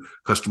new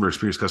customer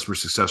experience, customer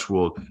success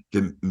world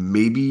that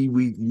maybe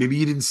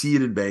you didn't see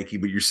it in banking,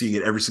 but you're seeing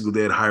it every single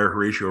day at Hire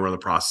Horatio around the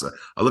process.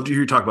 I'd love to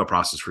hear you talk about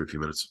process for a few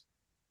minutes.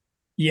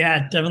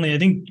 Yeah, definitely. I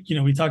think,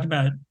 we talked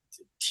about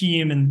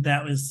team, and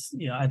that was,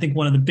 I think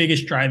one of the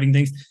biggest driving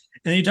things.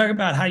 And then you talk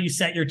about how you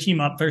set your team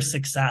up for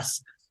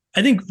success.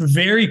 I think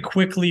very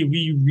quickly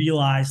we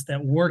realized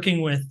that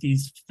working with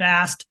these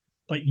fast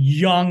but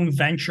young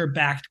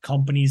venture-backed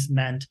companies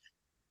meant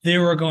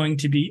there were going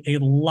to be a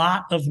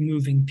lot of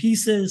moving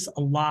pieces,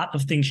 a lot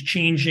of things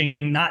changing,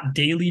 not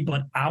daily,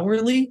 but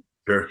hourly.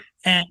 Sure.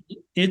 And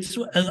it's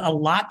a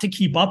lot to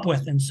keep up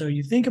with. And so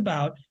you think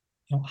about,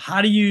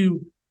 how do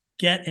you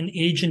get an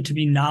agent to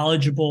be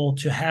knowledgeable,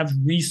 to have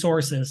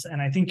resources?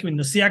 And I think in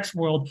the CX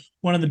world,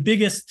 one of the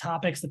biggest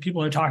topics that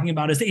people are talking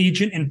about is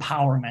agent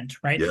empowerment,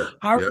 right? Yeah,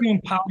 How are we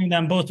empowering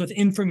them both with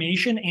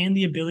information and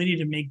the ability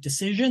to make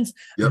decisions?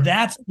 Yep.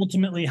 That's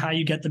ultimately how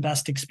you get the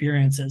best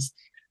experiences.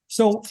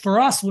 So for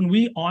us, when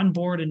we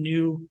onboard a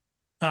new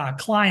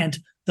client,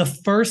 the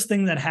first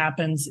thing that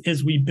happens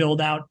is we build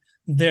out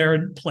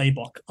their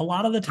playbook. A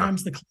lot of the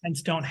times the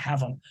clients don't have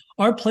them.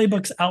 Our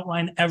playbooks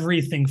outline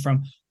everything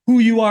from who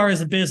you are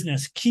as a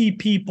business, key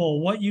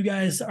people, what you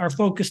guys are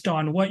focused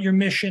on, what your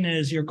mission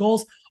is, your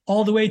goals,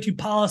 all the way to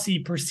policy,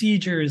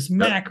 procedures,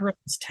 macros,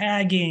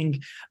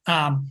 tagging,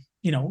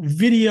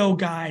 video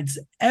guides,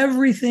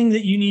 everything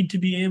that you need to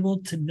be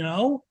able to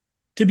know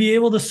to be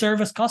able to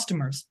service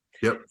customers.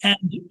 Yep. And,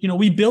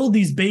 we build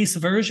these base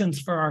versions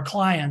for our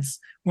clients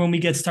when we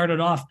get started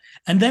off,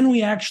 and then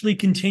we actually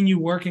continue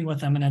working with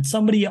them. And then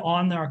somebody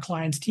on our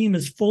client's team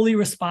is fully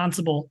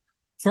responsible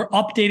for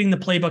updating the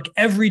playbook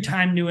every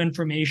time new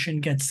information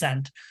gets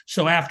sent.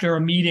 So after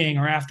a meeting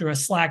or after a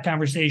Slack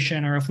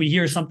conversation, or if we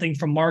hear something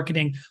from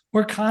marketing,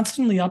 we're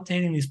constantly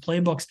updating these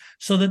playbooks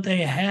so that they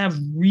have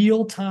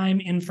real-time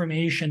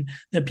information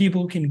that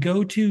people can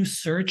go to,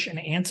 search, and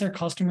answer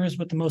customers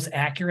with the most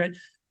accurate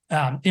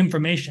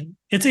information.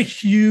 It's a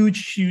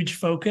huge, huge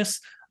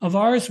focus of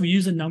ours. We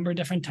use a number of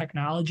different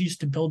technologies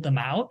to build them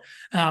out.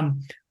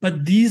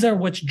 But these are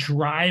what's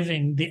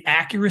driving the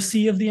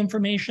accuracy of the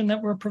information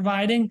that we're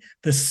providing,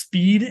 the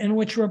speed in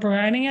which we're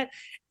providing it,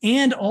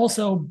 and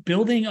also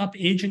building up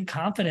agent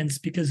confidence,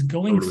 because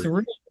going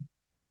through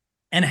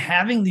And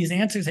having these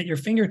answers at your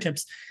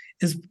fingertips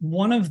is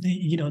one of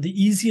the,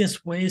 the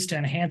easiest ways to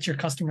enhance your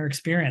customer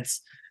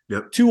experience.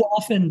 Yep. Too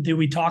often do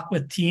we talk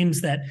with teams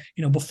that,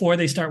 before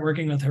they start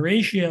working with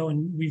Horatio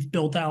and we've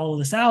built all of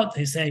this out,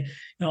 they say,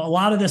 a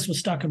lot of this was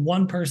stuck in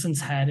one person's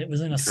head. It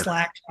was in a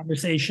Slack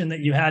conversation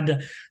that you had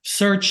to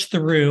search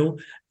through.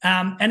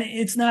 And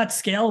it's not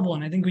scalable.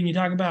 And I think when you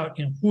talk about,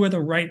 who are the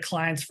right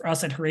clients for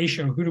us at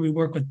Horatio, who do we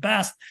work with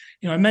best?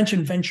 I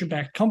mentioned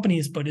venture-backed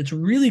companies, but it's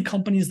really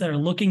companies that are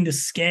looking to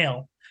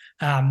scale.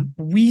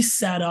 We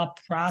set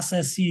up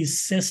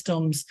processes,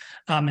 systems,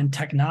 and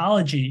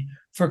technology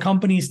for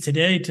companies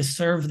today to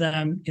serve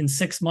them in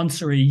 6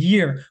 months or a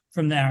year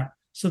from there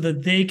so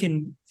that they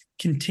can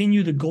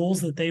continue the goals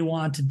that they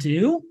want to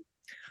do,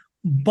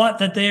 but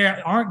that they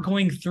aren't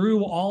going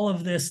through all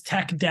of this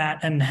tech debt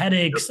and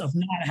headaches of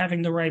not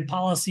having the right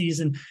policies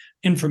and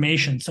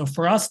information. So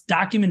for us,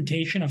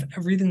 documentation of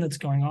everything that's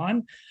going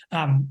on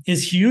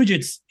is huge.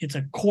 It's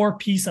a core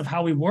piece of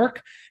how we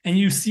work. And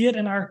you see it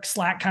in our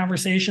Slack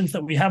conversations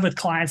that we have with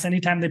clients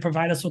anytime they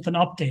provide us with an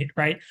update,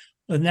 right?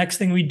 The next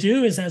thing we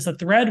do is, as a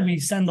thread, we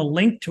send the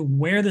link to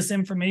where this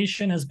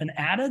information has been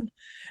added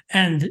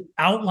and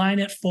outline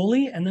it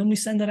fully. And then we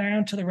send it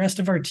around to the rest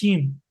of our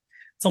team.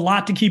 It's a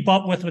lot to keep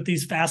up with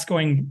these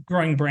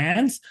growing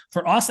brands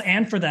for us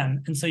and for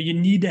them. And so you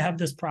need to have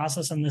this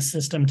process and this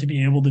system to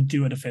be able to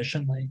do it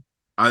efficiently.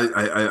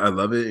 I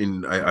love it.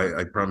 And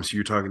I promise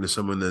you're talking to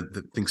someone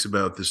that thinks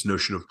about this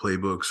notion of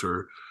playbooks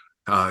or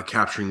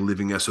capturing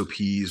living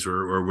SOPs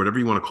or whatever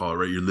you want to call it,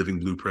 right? Your living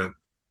blueprint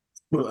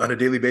on a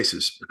daily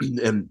basis.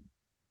 And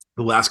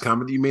the last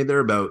comment that you made there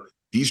about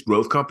these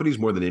growth companies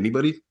more than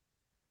anybody,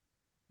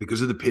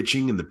 because of the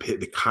pitching and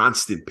the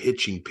constant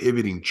pitching,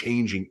 pivoting,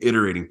 changing,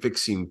 iterating,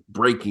 fixing,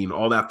 breaking,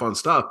 all that fun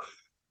stuff,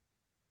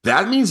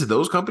 that means that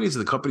those companies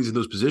and the companies in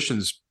those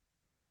positions,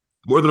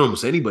 more than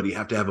almost anybody,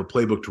 have to have a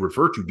playbook to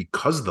refer to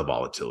because of the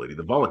volatility.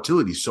 The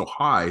volatility is so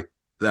high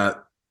that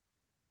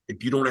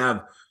if you don't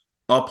have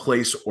a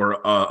place or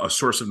a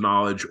source of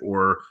knowledge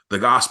or the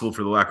gospel,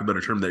 for the lack of a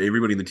better term, that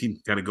everybody in the team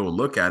can kind of go and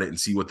look at it and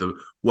see what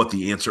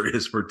the answer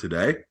is for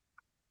today,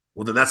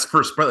 well, then that's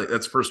first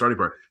starting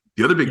part.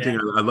 The other big thing,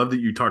 I love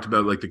that you talked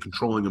about, like the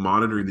controlling and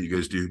monitoring that you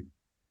guys do.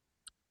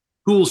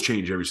 Tools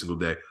change every single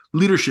day.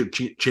 Leadership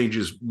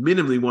changes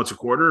minimally once a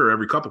quarter or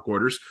every couple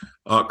quarters.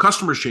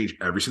 Customers change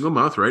every single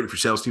month, right? If your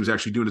sales team is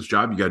actually doing its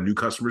job, you got new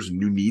customers and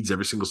new needs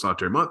every single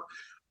solitary month.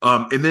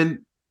 And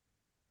then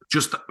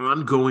just the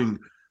ongoing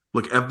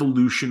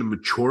evolution and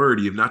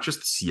maturity of not just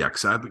the CX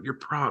side, but your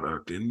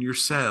product and your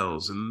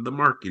sales and the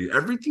marketing.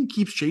 Everything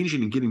keeps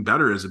changing and getting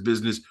better as a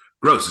business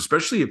grows,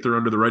 especially if they're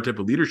under the right type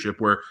of leadership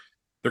where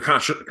they're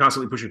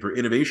constantly pushing for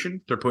innovation.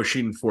 They're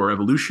pushing for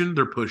evolution.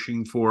 They're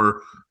pushing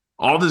for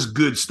all this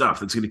good stuff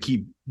that's going to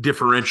keep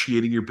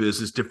differentiating your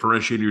business,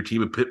 differentiating your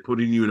team, and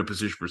putting you in a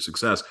position for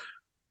success.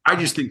 I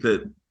just think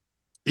that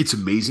it's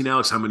amazing,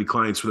 Alex, how many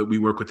clients that we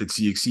work with at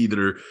CXC that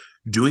are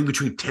doing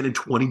between 10 and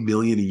 20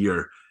 million a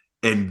year.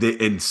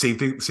 And same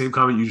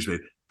comment you just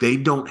made. They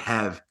don't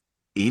have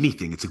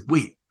anything. It's like,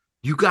 wait,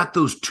 you got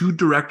those two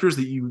directors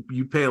that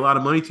you pay a lot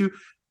of money to?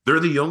 They're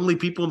the only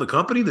people in the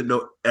company that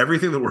know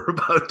everything that we're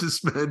about to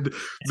spend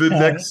the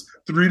next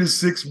 3 to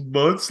 6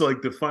 months,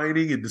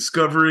 defining and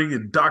discovering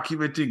and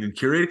documenting and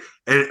curating.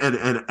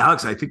 And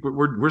Alex, I think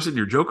we're sitting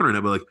here joking right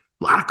now, but a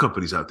lot of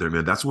companies out there,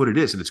 man, that's what it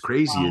is. And it's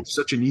crazy. Wow. It's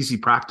such an easy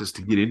practice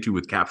to get into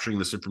with capturing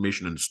this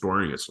information and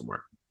storing it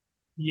somewhere.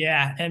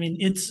 Yeah. I mean,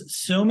 it's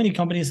so many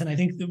companies. And I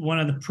think that one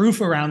of the proof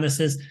around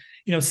this is,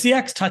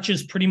 CX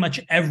touches pretty much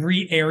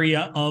every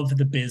area of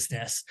the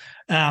business.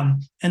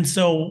 And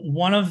so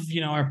one of,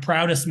 our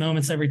proudest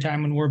moments every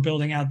time when we're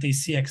building out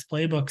these CX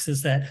playbooks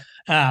is that,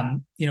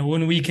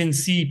 when we can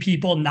see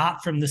people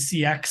not from the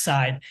CX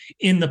side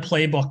in the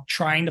playbook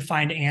trying to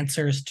find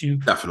answers to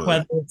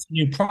whether it's a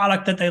new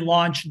product that they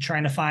launch and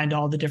trying to find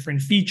all the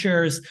different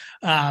features,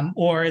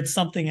 or it's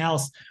something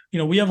else.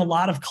 We have a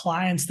lot of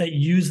clients that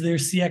use their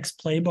CX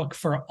playbook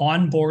for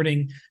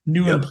onboarding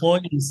new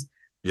employees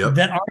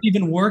that aren't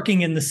even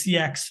working in the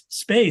CX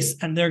space.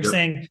 And they're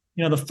saying,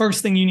 the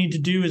first thing you need to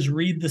do is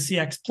read the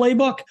CX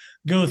playbook,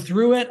 go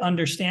through it,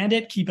 understand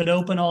it, keep it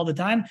open all the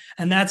time.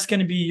 And that's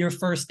going to be your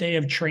first day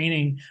of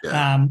training.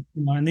 And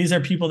these are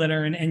people that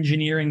are in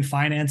engineering,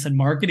 finance, and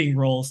marketing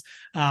roles.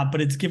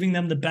 But it's giving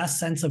them the best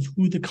sense of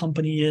who the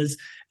company is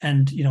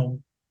and,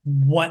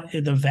 what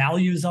the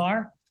values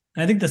are.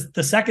 And I think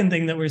the second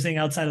thing that we're seeing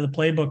outside of the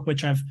playbook,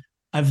 which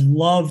I've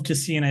loved to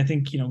see, and I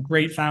think,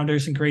 great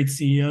founders and great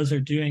CEOs are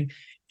doing,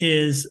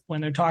 is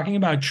when they're talking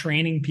about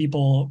training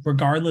people,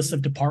 regardless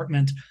of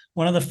department,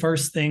 one of the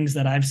first things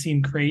that I've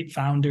seen great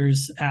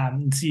founders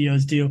and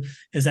CEOs do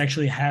is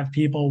actually have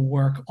people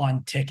work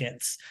on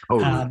tickets,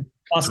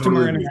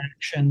 customer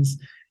interactions.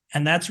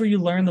 And that's where you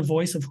learn the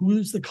voice of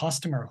who's the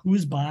customer,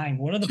 who's buying,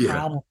 what are the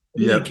problems, what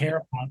do they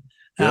care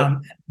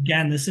about?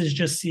 Again, this is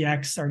just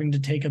CX starting to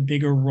take a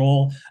bigger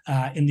role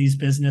in these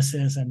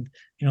businesses. And,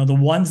 the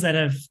ones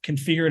that can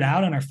figure it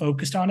out and are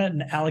focused on it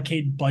and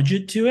allocate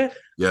budget to it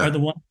are the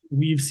ones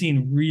we've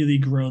seen really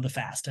grow the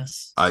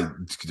fastest. I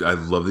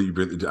love that you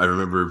bring. I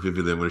remember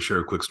vividly. I'm going to share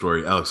a quick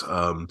story, Alex.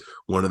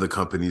 One of the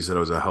companies that I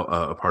was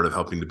a part of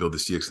helping to build the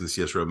CX and the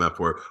CS roadmap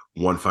for,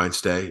 one fine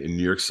stay in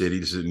New York City.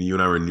 You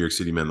and I were in New York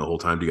City, man, the whole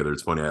time together.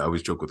 It's funny. I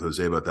always joke with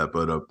Jose about that,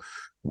 but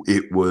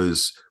it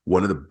was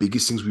one of the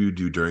biggest things we would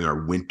do during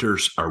our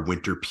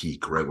winter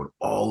peak, right? When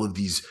all of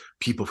these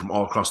people from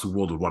all across the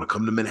world would want to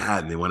come to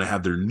Manhattan. They want to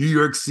have their New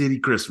York City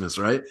Christmas,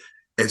 right?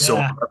 And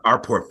so our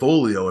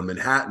portfolio in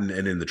Manhattan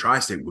and in the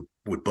tri-state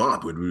would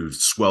bump, would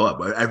swell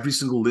up. Every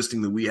single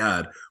listing that we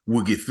had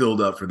would get filled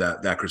up for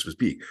that Christmas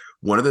peak.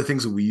 One of the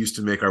things that we used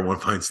to make our One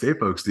Fine Stay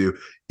folks do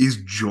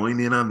is join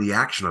in on the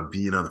action on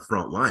being on the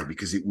front line,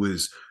 because it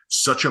was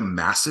such a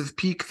massive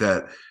peak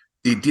that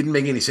it didn't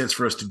make any sense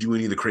for us to do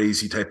any of the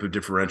crazy type of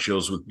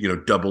differentials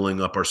with,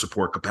 doubling up our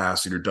support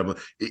capacity or doubling.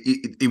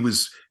 It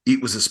was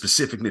a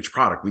specific niche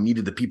product. We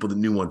needed the people that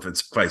knew One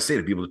Fine Stay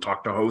to be able to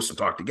talk to hosts and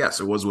talk to guests.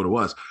 It was what it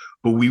was.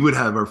 But we would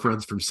have our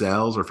friends from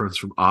sales, our friends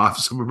from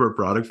ops, some of our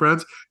product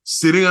friends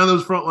sitting on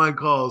those frontline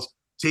calls,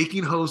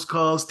 taking host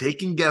calls,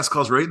 taking guest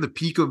calls right in the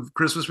peak of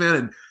Christmas, man.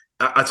 And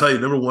I tell you,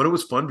 number one, it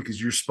was fun because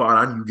you're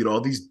spot on. You get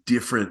all these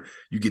different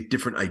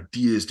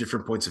ideas,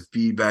 different points of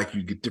feedback.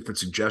 You get different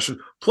suggestions.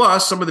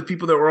 Plus, some of the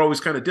people that were always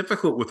kind of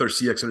difficult with our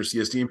CX and our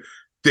CS team,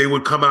 they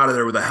would come out of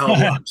there with a hell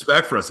of a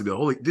respect for us and be like,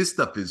 holy, this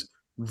stuff is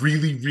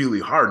really, really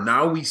hard.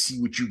 Now we see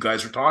what you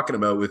guys are talking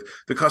about with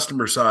the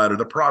customer side or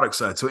the product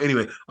side. So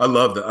anyway, I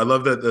love that. I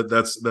love that.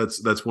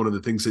 That's one of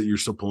the things that you're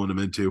still pulling them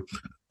into.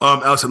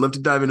 Alex, I'd love to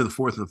dive into the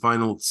fourth and the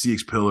final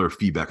CX pillar of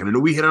feedback. And I know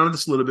we hit on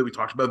this a little bit. We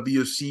talked about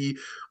VOC.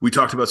 We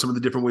talked about some of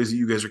the different ways that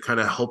you guys are kind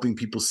of helping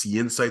people see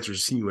insights or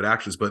seeing what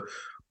actions, but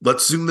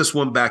let's zoom this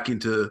one back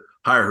into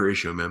Hire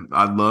Horatio, man.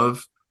 I'd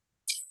love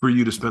for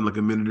you to spend like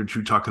a minute or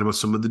two talking about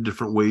some of the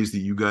different ways that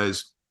you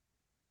guys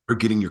are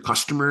getting your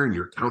customer and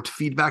your account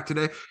feedback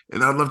today.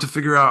 And I'd love to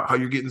figure out how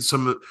you're getting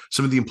some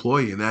of the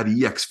employee and that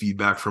EX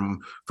feedback from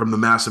the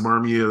massive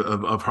army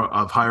of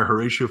Hire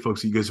Horatio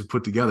folks that you guys have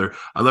put together.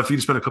 I'd love for you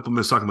to spend a couple of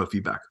minutes talking about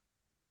feedback.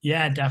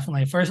 Yeah,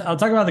 definitely. First, I'll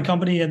talk about the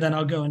company and then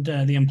I'll go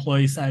into the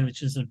employee side,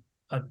 which is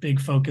a big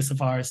focus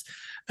of ours.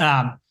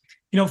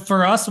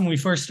 For us, when we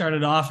first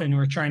started off and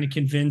we're trying to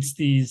convince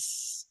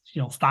these,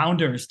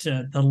 founders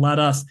to let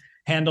us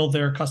handle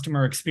their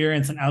customer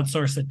experience and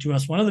outsource it to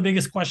us, one of the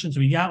biggest questions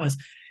we got was,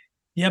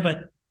 yeah,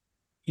 but,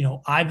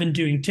 I've been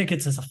doing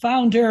tickets as a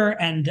founder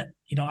and,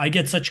 I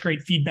get such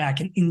great feedback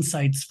and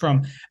insights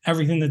from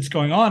everything that's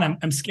going on.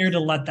 I'm scared to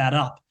let that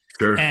up.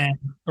 Sure. And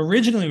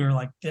originally we were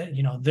like,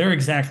 they're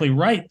exactly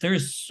right.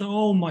 There's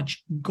so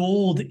much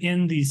gold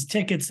in these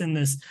tickets and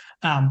this,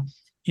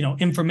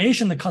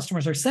 information the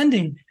customers are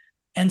sending.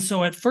 And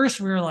so at first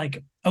we were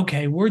like,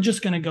 okay, we're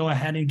just going to go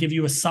ahead and give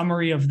you a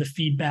summary of the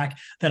feedback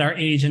that our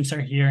agents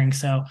are hearing.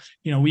 So,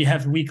 we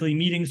have weekly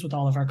meetings with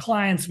all of our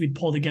clients. We'd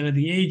pull together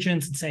the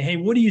agents and say, hey,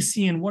 what are you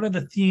seeing? What are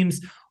the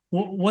themes?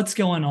 What's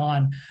going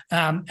on?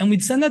 And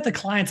we'd send that to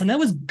clients, and that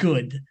was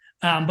good,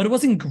 but it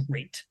wasn't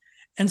great.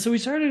 And so we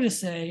started to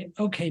say,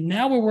 okay,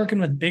 now we're working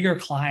with bigger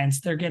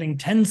clients. They're getting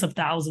tens of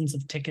thousands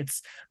of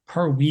tickets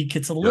per week.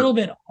 It's a little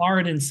bit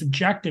hard and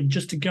subjective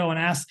just to go and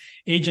ask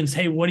agents,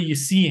 hey, what are you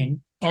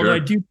seeing? Although I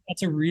do think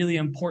that's a really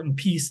important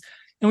piece.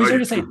 And we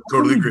started to say,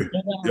 totally agree.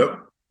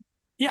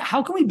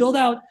 How can we build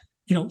out,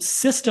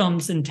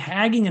 systems and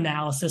tagging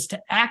analysis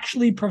to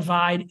actually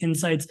provide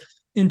insights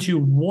into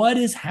what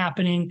is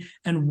happening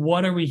and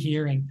what are we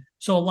hearing?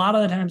 So a lot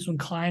of the times when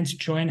clients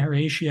join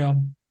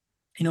Horatio,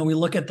 we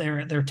look at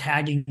their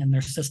tagging and their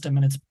system,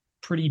 and it's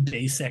pretty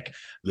basic.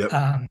 Yep.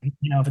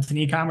 If it's an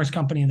e-commerce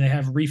company, they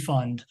have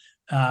refund,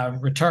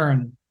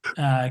 return,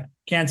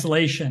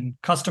 cancellation,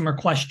 customer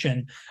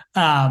question,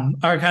 are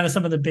kind of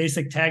some of the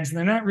basic tags, and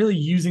they're not really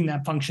using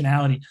that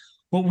functionality.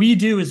 What we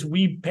do is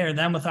we pair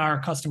them with our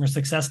customer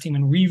success team,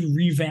 and we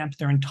revamp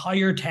their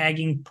entire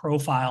tagging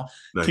profile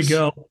to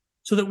go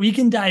so that we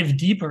can dive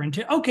deeper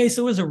into, okay,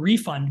 so it was a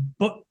refund,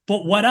 but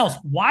what else?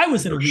 Why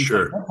was it a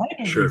refund? What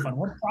type of refund?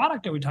 What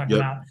product are we talking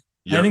about?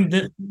 Yep. I think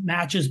that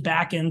matches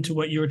back into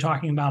what you were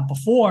talking about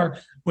before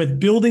with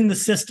building the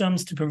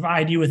systems to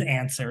provide you with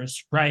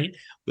answers, right?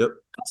 Yep.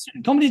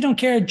 Companies don't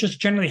care just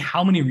generally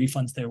how many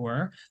refunds there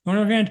were. They want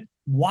to understand,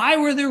 why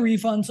were there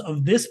refunds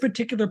of this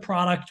particular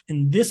product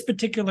in this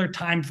particular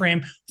time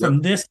frame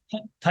from this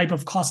type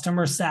of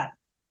customer set,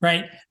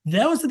 right?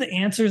 Those are the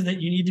answers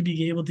that you need to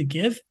be able to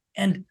give.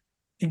 And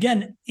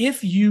again,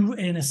 if you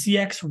in a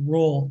CX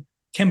role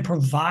can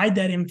provide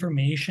that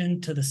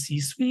information to the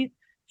C-suite,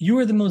 you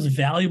are the most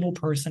valuable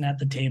person at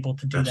the table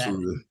to do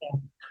Absolutely. That.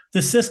 So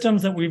the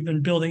systems that we've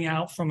been building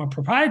out from a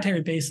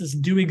proprietary basis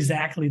do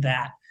exactly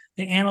that.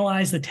 They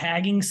analyze the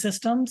tagging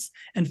systems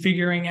and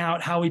figuring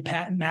out how we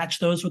match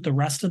those with the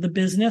rest of the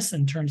business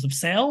in terms of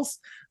sales.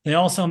 They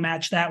also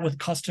match that with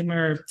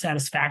customer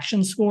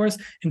satisfaction scores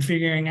and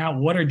figuring out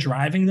what are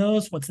driving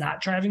those, what's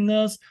not driving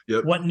those,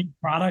 what new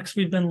products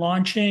we've been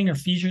launching or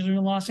features we've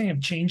been launching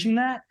of changing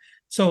that.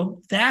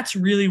 So that's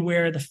really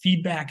where the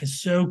feedback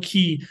is so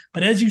key.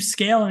 But as you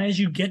scale and as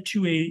you get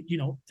to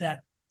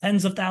that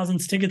tens of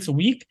thousands of tickets a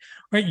week,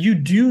 right? You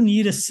do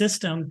need a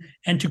system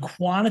and to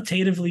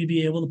quantitatively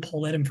be able to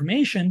pull that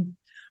information,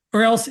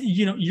 or else,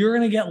 you're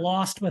going to get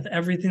lost with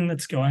everything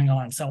that's going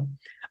on. So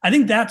I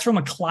think that's from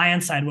a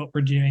client side, what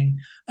we're doing.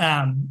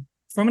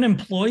 From an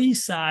employee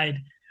side,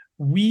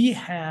 we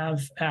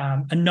have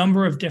a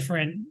number of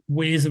different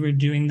ways that we're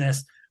doing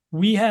this.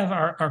 We have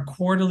our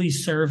quarterly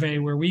survey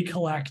where we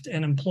collect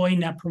an employee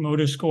net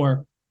promoter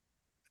score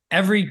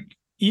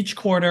each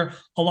quarter,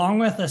 along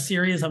with a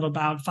series of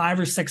about 5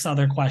 or 6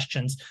 other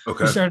questions.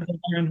 Okay. We started to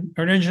learn,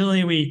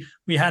 originally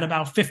we had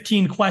about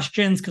 15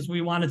 questions because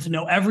we wanted to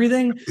know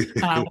everything. We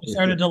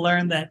started to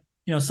learn that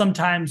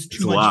sometimes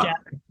too much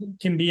data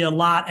can be a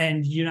lot,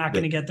 and you're not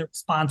going to get the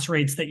response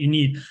rates that you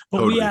need. But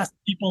totally. We asked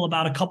people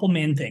about a couple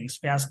main things.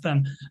 We asked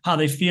them how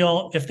they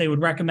feel, if they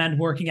would recommend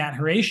working at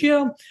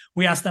Horatio.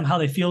 We asked them how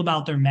they feel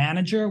about their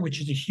manager,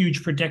 which is a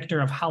huge predictor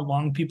of how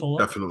long people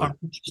are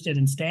interested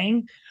in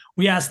staying.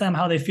 We asked them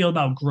how they feel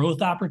about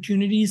growth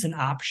opportunities and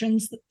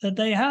options that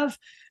they have.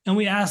 And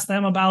we asked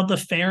them about the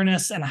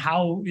fairness and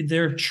how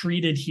they're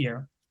treated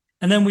here.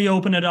 And then we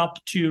open it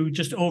up to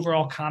just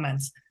overall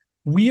comments.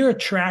 We are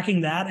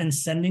tracking that and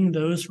sending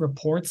those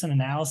reports and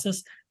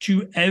analysis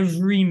to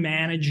every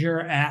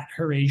manager at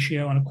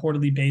Horatio on a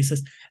quarterly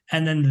basis.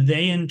 And then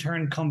they in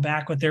turn come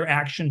back with their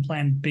action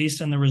plan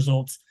based on the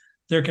results.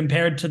 They're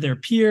compared to their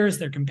peers,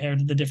 they're compared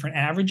to the different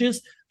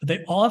averages, but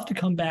they all have to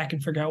come back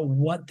and figure out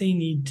what they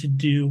need to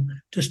do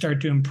to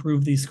start to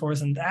improve these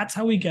scores. And that's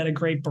how we get a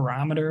great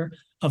barometer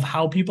of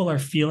how people are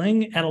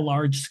feeling at a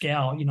large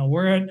scale.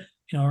 We're at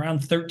around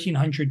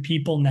 1,300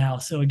 people now.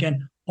 So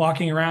again,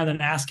 walking around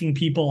and asking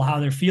people how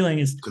they're feeling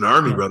it's an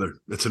army, brother.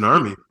 It's an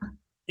army.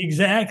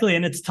 Exactly.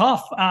 And it's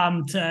tough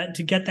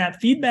to get that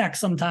feedback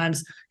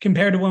sometimes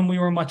compared to when we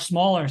were much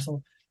smaller.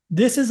 So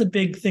this is a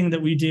big thing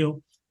that we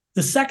do.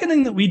 The second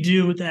thing that we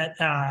do that,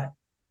 I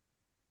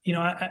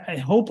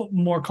hope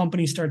more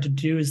companies start to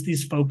do is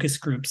these focus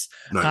groups.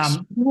 Nice.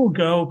 We will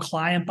go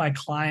client by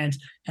client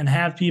and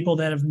have people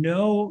that have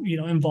no,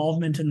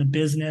 involvement in the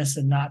business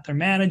and not their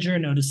manager,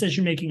 no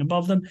decision-making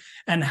above them,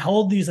 and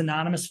hold these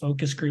anonymous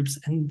focus groups.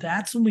 And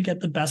that's when we get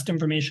the best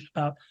information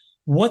about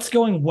what's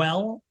going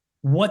well,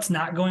 what's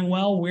not going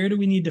well, where do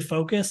we need to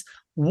focus,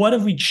 what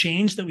have we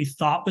changed that we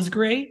thought was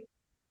great,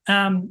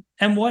 and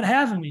what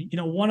haven't we?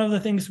 One of the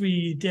things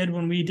we did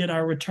when we did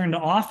our return to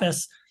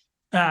office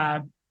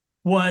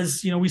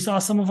was, we saw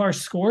some of our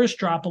scores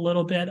drop a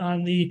little bit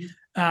on the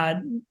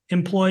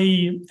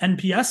employee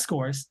NPS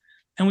scores.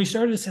 And we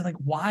started to say,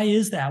 why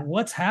is that?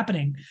 What's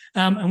happening?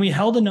 And we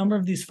held a number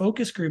of these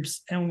focus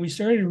groups, and we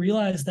started to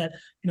realize that,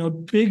 a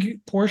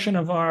big portion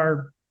of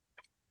our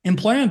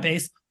employment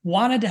base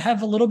wanted to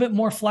have a little bit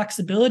more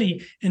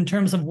flexibility in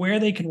terms of where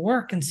they can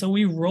work. And so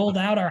we rolled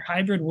out our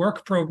hybrid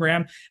work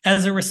program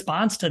as a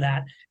response to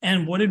that.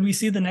 And what did we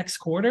see the next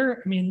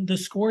quarter? I mean, the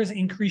scores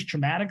increased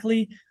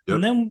dramatically. Yep.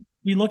 And then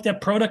we looked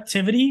at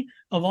productivity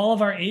of all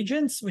of our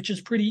agents, which is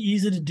pretty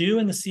easy to do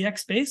in the CX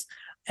space.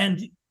 And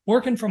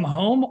working from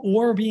home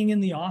or being in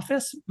the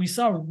office, we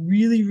saw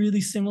really,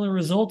 really similar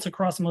results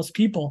across most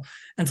people.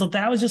 And so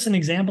that was just an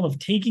example of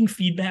taking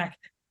feedback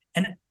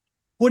and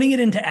putting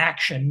it into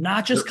action,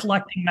 not just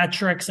collecting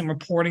metrics and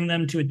reporting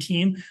them to a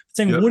team,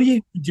 saying, what do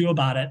you do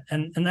about it?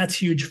 And that's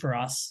huge for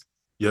us.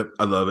 Yep,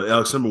 I love it.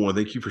 Alex, number one,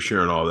 thank you for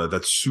sharing all that.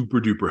 That's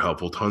super duper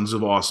helpful. Tons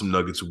of awesome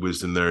nuggets of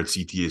wisdom there and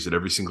CTAs that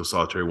every single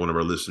solitary one of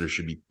our listeners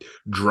should be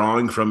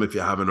drawing from if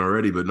you haven't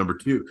already. But number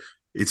two,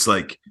 it's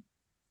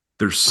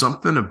there's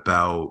something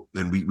about,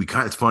 and we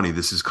kind of, it's funny,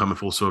 this is coming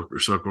full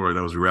circle right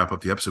now as we wrap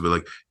up the episode,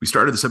 but we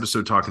started this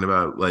episode talking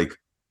about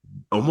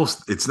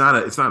almost, it's not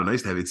a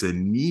nice to have, it's a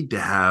need to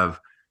have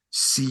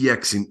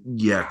CX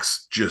and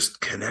EX just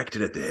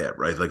connected at the hip,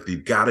 right?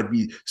 They've got to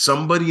be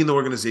somebody in the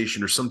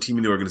organization or some team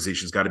in the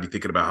organization has got to be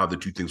thinking about how the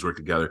two things work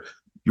together.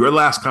 Your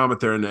last comment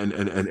there,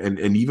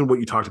 and even what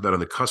you talked about on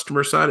the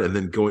customer side, and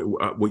then going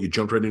what you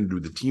jumped right into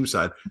the team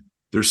side.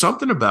 There's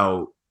something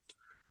about,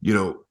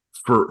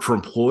 for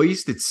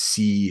employees that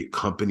see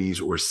companies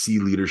or see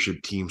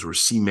leadership teams or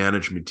see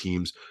management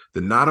teams,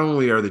 that not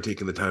only are they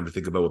taking the time to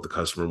think about what the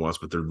customer wants,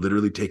 but they're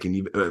literally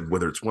taking,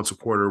 whether it's once a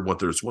quarter,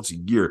 whether it's once a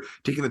year,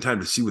 taking the time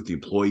to see what the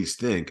employees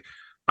think.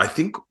 I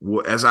think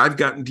as I've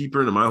gotten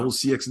deeper into my whole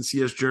CX and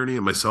CS journey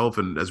and myself,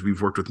 and as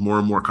we've worked with more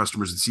and more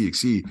customers in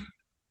CXC,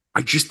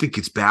 I just think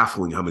it's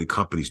baffling how many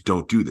companies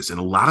don't do this. And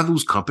a lot of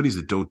those companies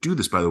that don't do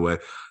this, by the way,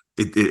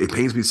 it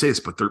pains me to say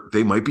this, but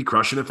they might be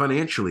crushing it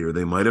financially, or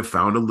they might have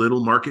found a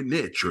little market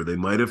niche, or they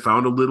might have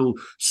found a little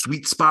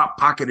sweet spot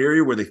pocket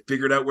area where they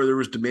figured out where there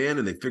was demand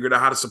and they figured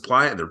out how to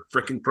supply it, and they're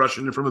freaking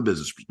crushing it from a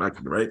business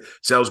perspective, right?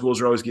 Sales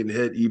goals are always getting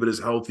hit, EBIT is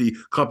healthy,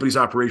 companies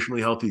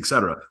operationally healthy, et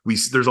cetera.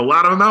 There's a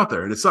lot of them out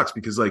there, and it sucks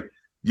because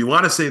you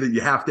want to say that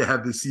you have to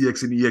have the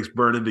CX and EX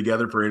burning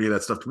together for any of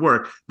that stuff to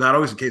work. Not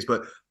always the case,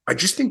 but I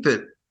just think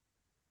that,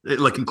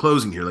 in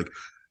closing here,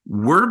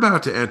 we're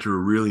about to enter a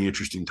really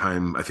interesting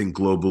time, I think,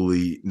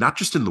 globally, not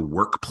just in the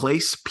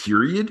workplace,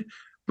 period,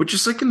 but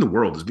just in the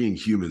world as being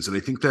humans. And I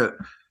think that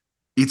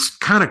it's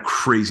kind of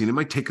crazy. And it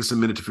might take us a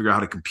minute to figure out how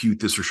to compute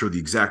this or show the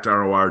exact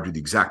ROI or do the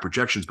exact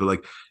projections, but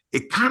like,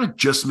 it kind of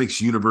just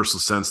makes universal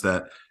sense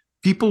that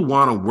people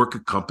want to work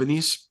at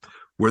companies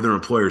where their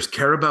employers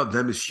care about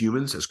them as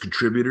humans, as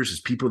contributors, as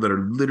people that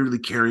are literally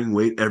carrying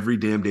weight every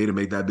damn day to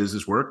make that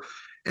business work.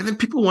 And then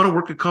people want to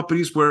work at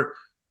companies where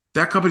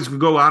that company's going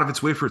to go out of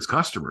its way for its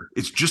customer.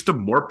 It's just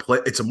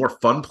it's a more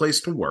fun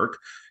place to work.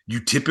 You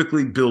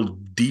typically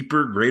build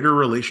deeper, greater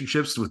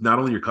relationships with not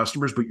only your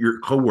customers, but your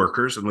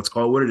coworkers. And let's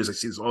call it what it is. I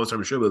see this all the time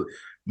on the show, but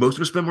most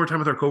of us spend more time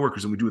with our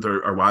coworkers than we do with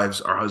our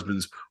wives, our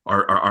husbands,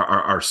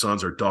 our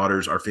sons, our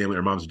daughters, our family,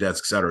 our moms and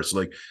dads, et cetera. So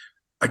like,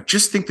 I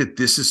just think that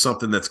this is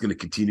something that's going to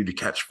continue to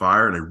catch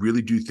fire. And I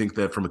really do think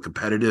that from a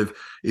competitive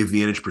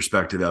advantage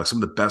perspective, Alex,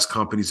 some of the best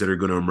companies that are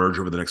going to emerge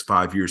over the next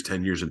 5 years,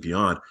 10 years and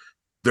beyond,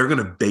 they're going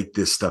to bake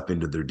this stuff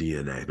into their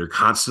DNA. They're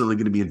constantly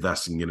going to be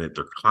investing in it.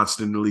 They're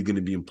constantly going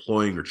to be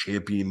employing or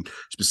championing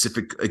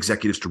specific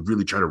executives to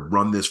really try to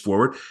run this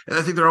forward. And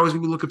I think they're always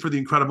going to be looking for the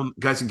incredible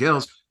guys and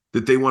gals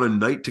that they want to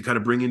knight to kind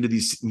of bring into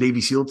these Navy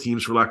SEAL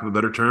teams, for lack of a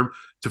better term,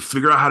 to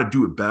figure out how to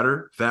do it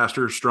better,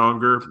 faster,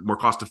 stronger, more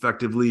cost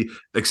effectively,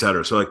 et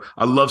cetera. So like,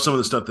 I love some of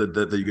the stuff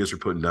that you guys are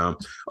putting down.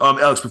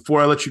 Alex, before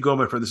I let you go,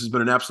 my friend, this has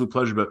been an absolute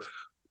pleasure, but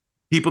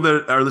people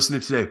that are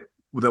listening today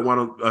that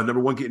want to, number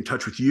one, get in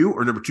touch with you,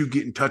 or number two,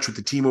 get in touch with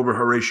the team over at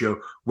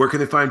Horatio, where can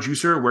they find you,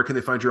 sir? Where can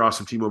they find your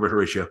awesome team over at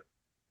Horatio?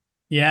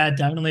 Yeah,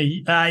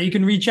 definitely. You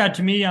can reach out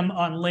to me. I'm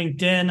on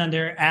LinkedIn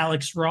under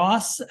Alex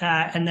Ross.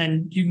 And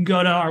then you can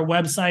go to our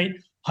website,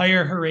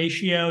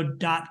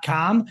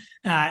 hirehoratio.com,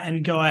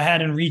 and go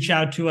ahead and reach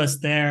out to us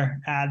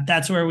there.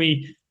 That's where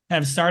we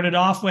have started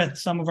off with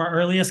some of our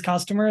earliest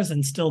customers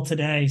and still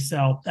today.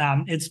 So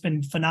it's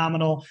been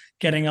phenomenal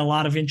getting a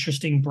lot of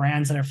interesting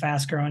brands that are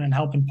fast growing and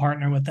helping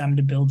partner with them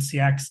to build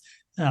CX.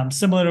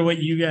 Similar to what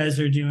you guys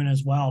are doing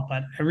as well.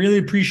 But I really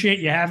appreciate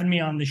you having me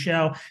on the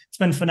show. It's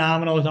been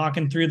phenomenal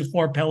talking through the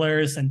 4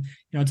 pillars. And,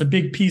 it's a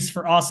big piece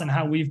for us and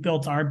how we've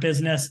built our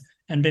business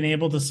and been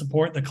able to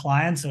support the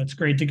clients. So it's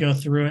great to go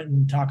through it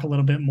and talk a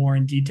little bit more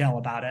in detail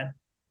about it.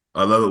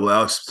 I love it. Well,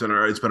 Alex,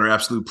 it's been our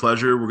absolute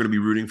pleasure. We're going to be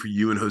rooting for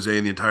you and Jose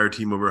and the entire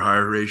team over at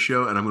Hire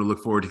Horatio. And I'm going to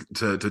look forward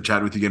to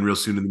chatting with you again real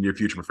soon in the near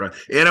future, my friend.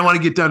 And I want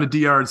to get down to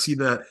DR and see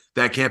that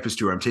campus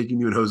tour. I'm taking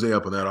you and Jose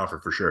up on that offer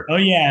for sure. Oh,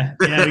 yeah.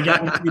 Yeah, we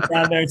got to be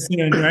down there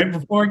soon, right?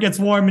 Before it gets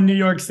warm in New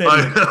York City.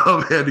 I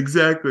know, man.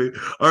 Exactly.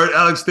 All right,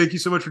 Alex, thank you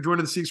so much for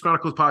joining the CX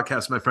Chronicles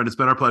podcast, my friend. It's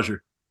been our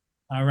pleasure.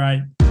 All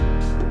right.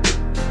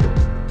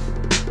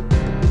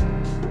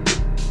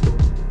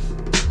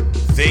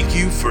 Thank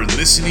you for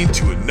listening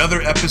to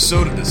another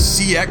episode of the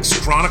CX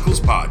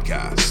Chronicles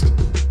podcast.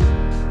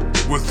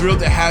 We're thrilled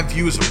to have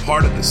you as a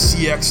part of the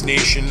CX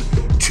Nation,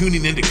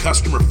 tuning into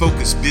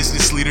customer-focused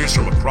business leaders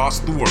from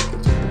across the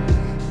world.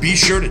 Be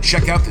sure to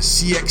check out the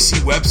CXC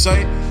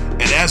website,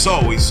 and as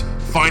always,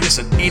 find us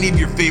on any of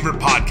your favorite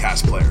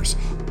podcast players,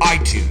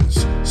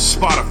 iTunes,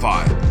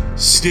 Spotify,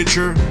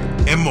 Stitcher,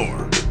 and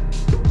more.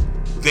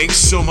 Thanks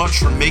so much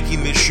for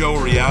making this show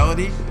a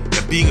reality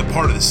and being a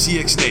part of the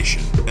CX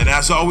Nation. And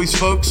as always,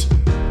 folks,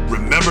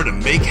 remember to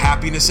make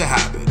happiness a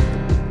habit.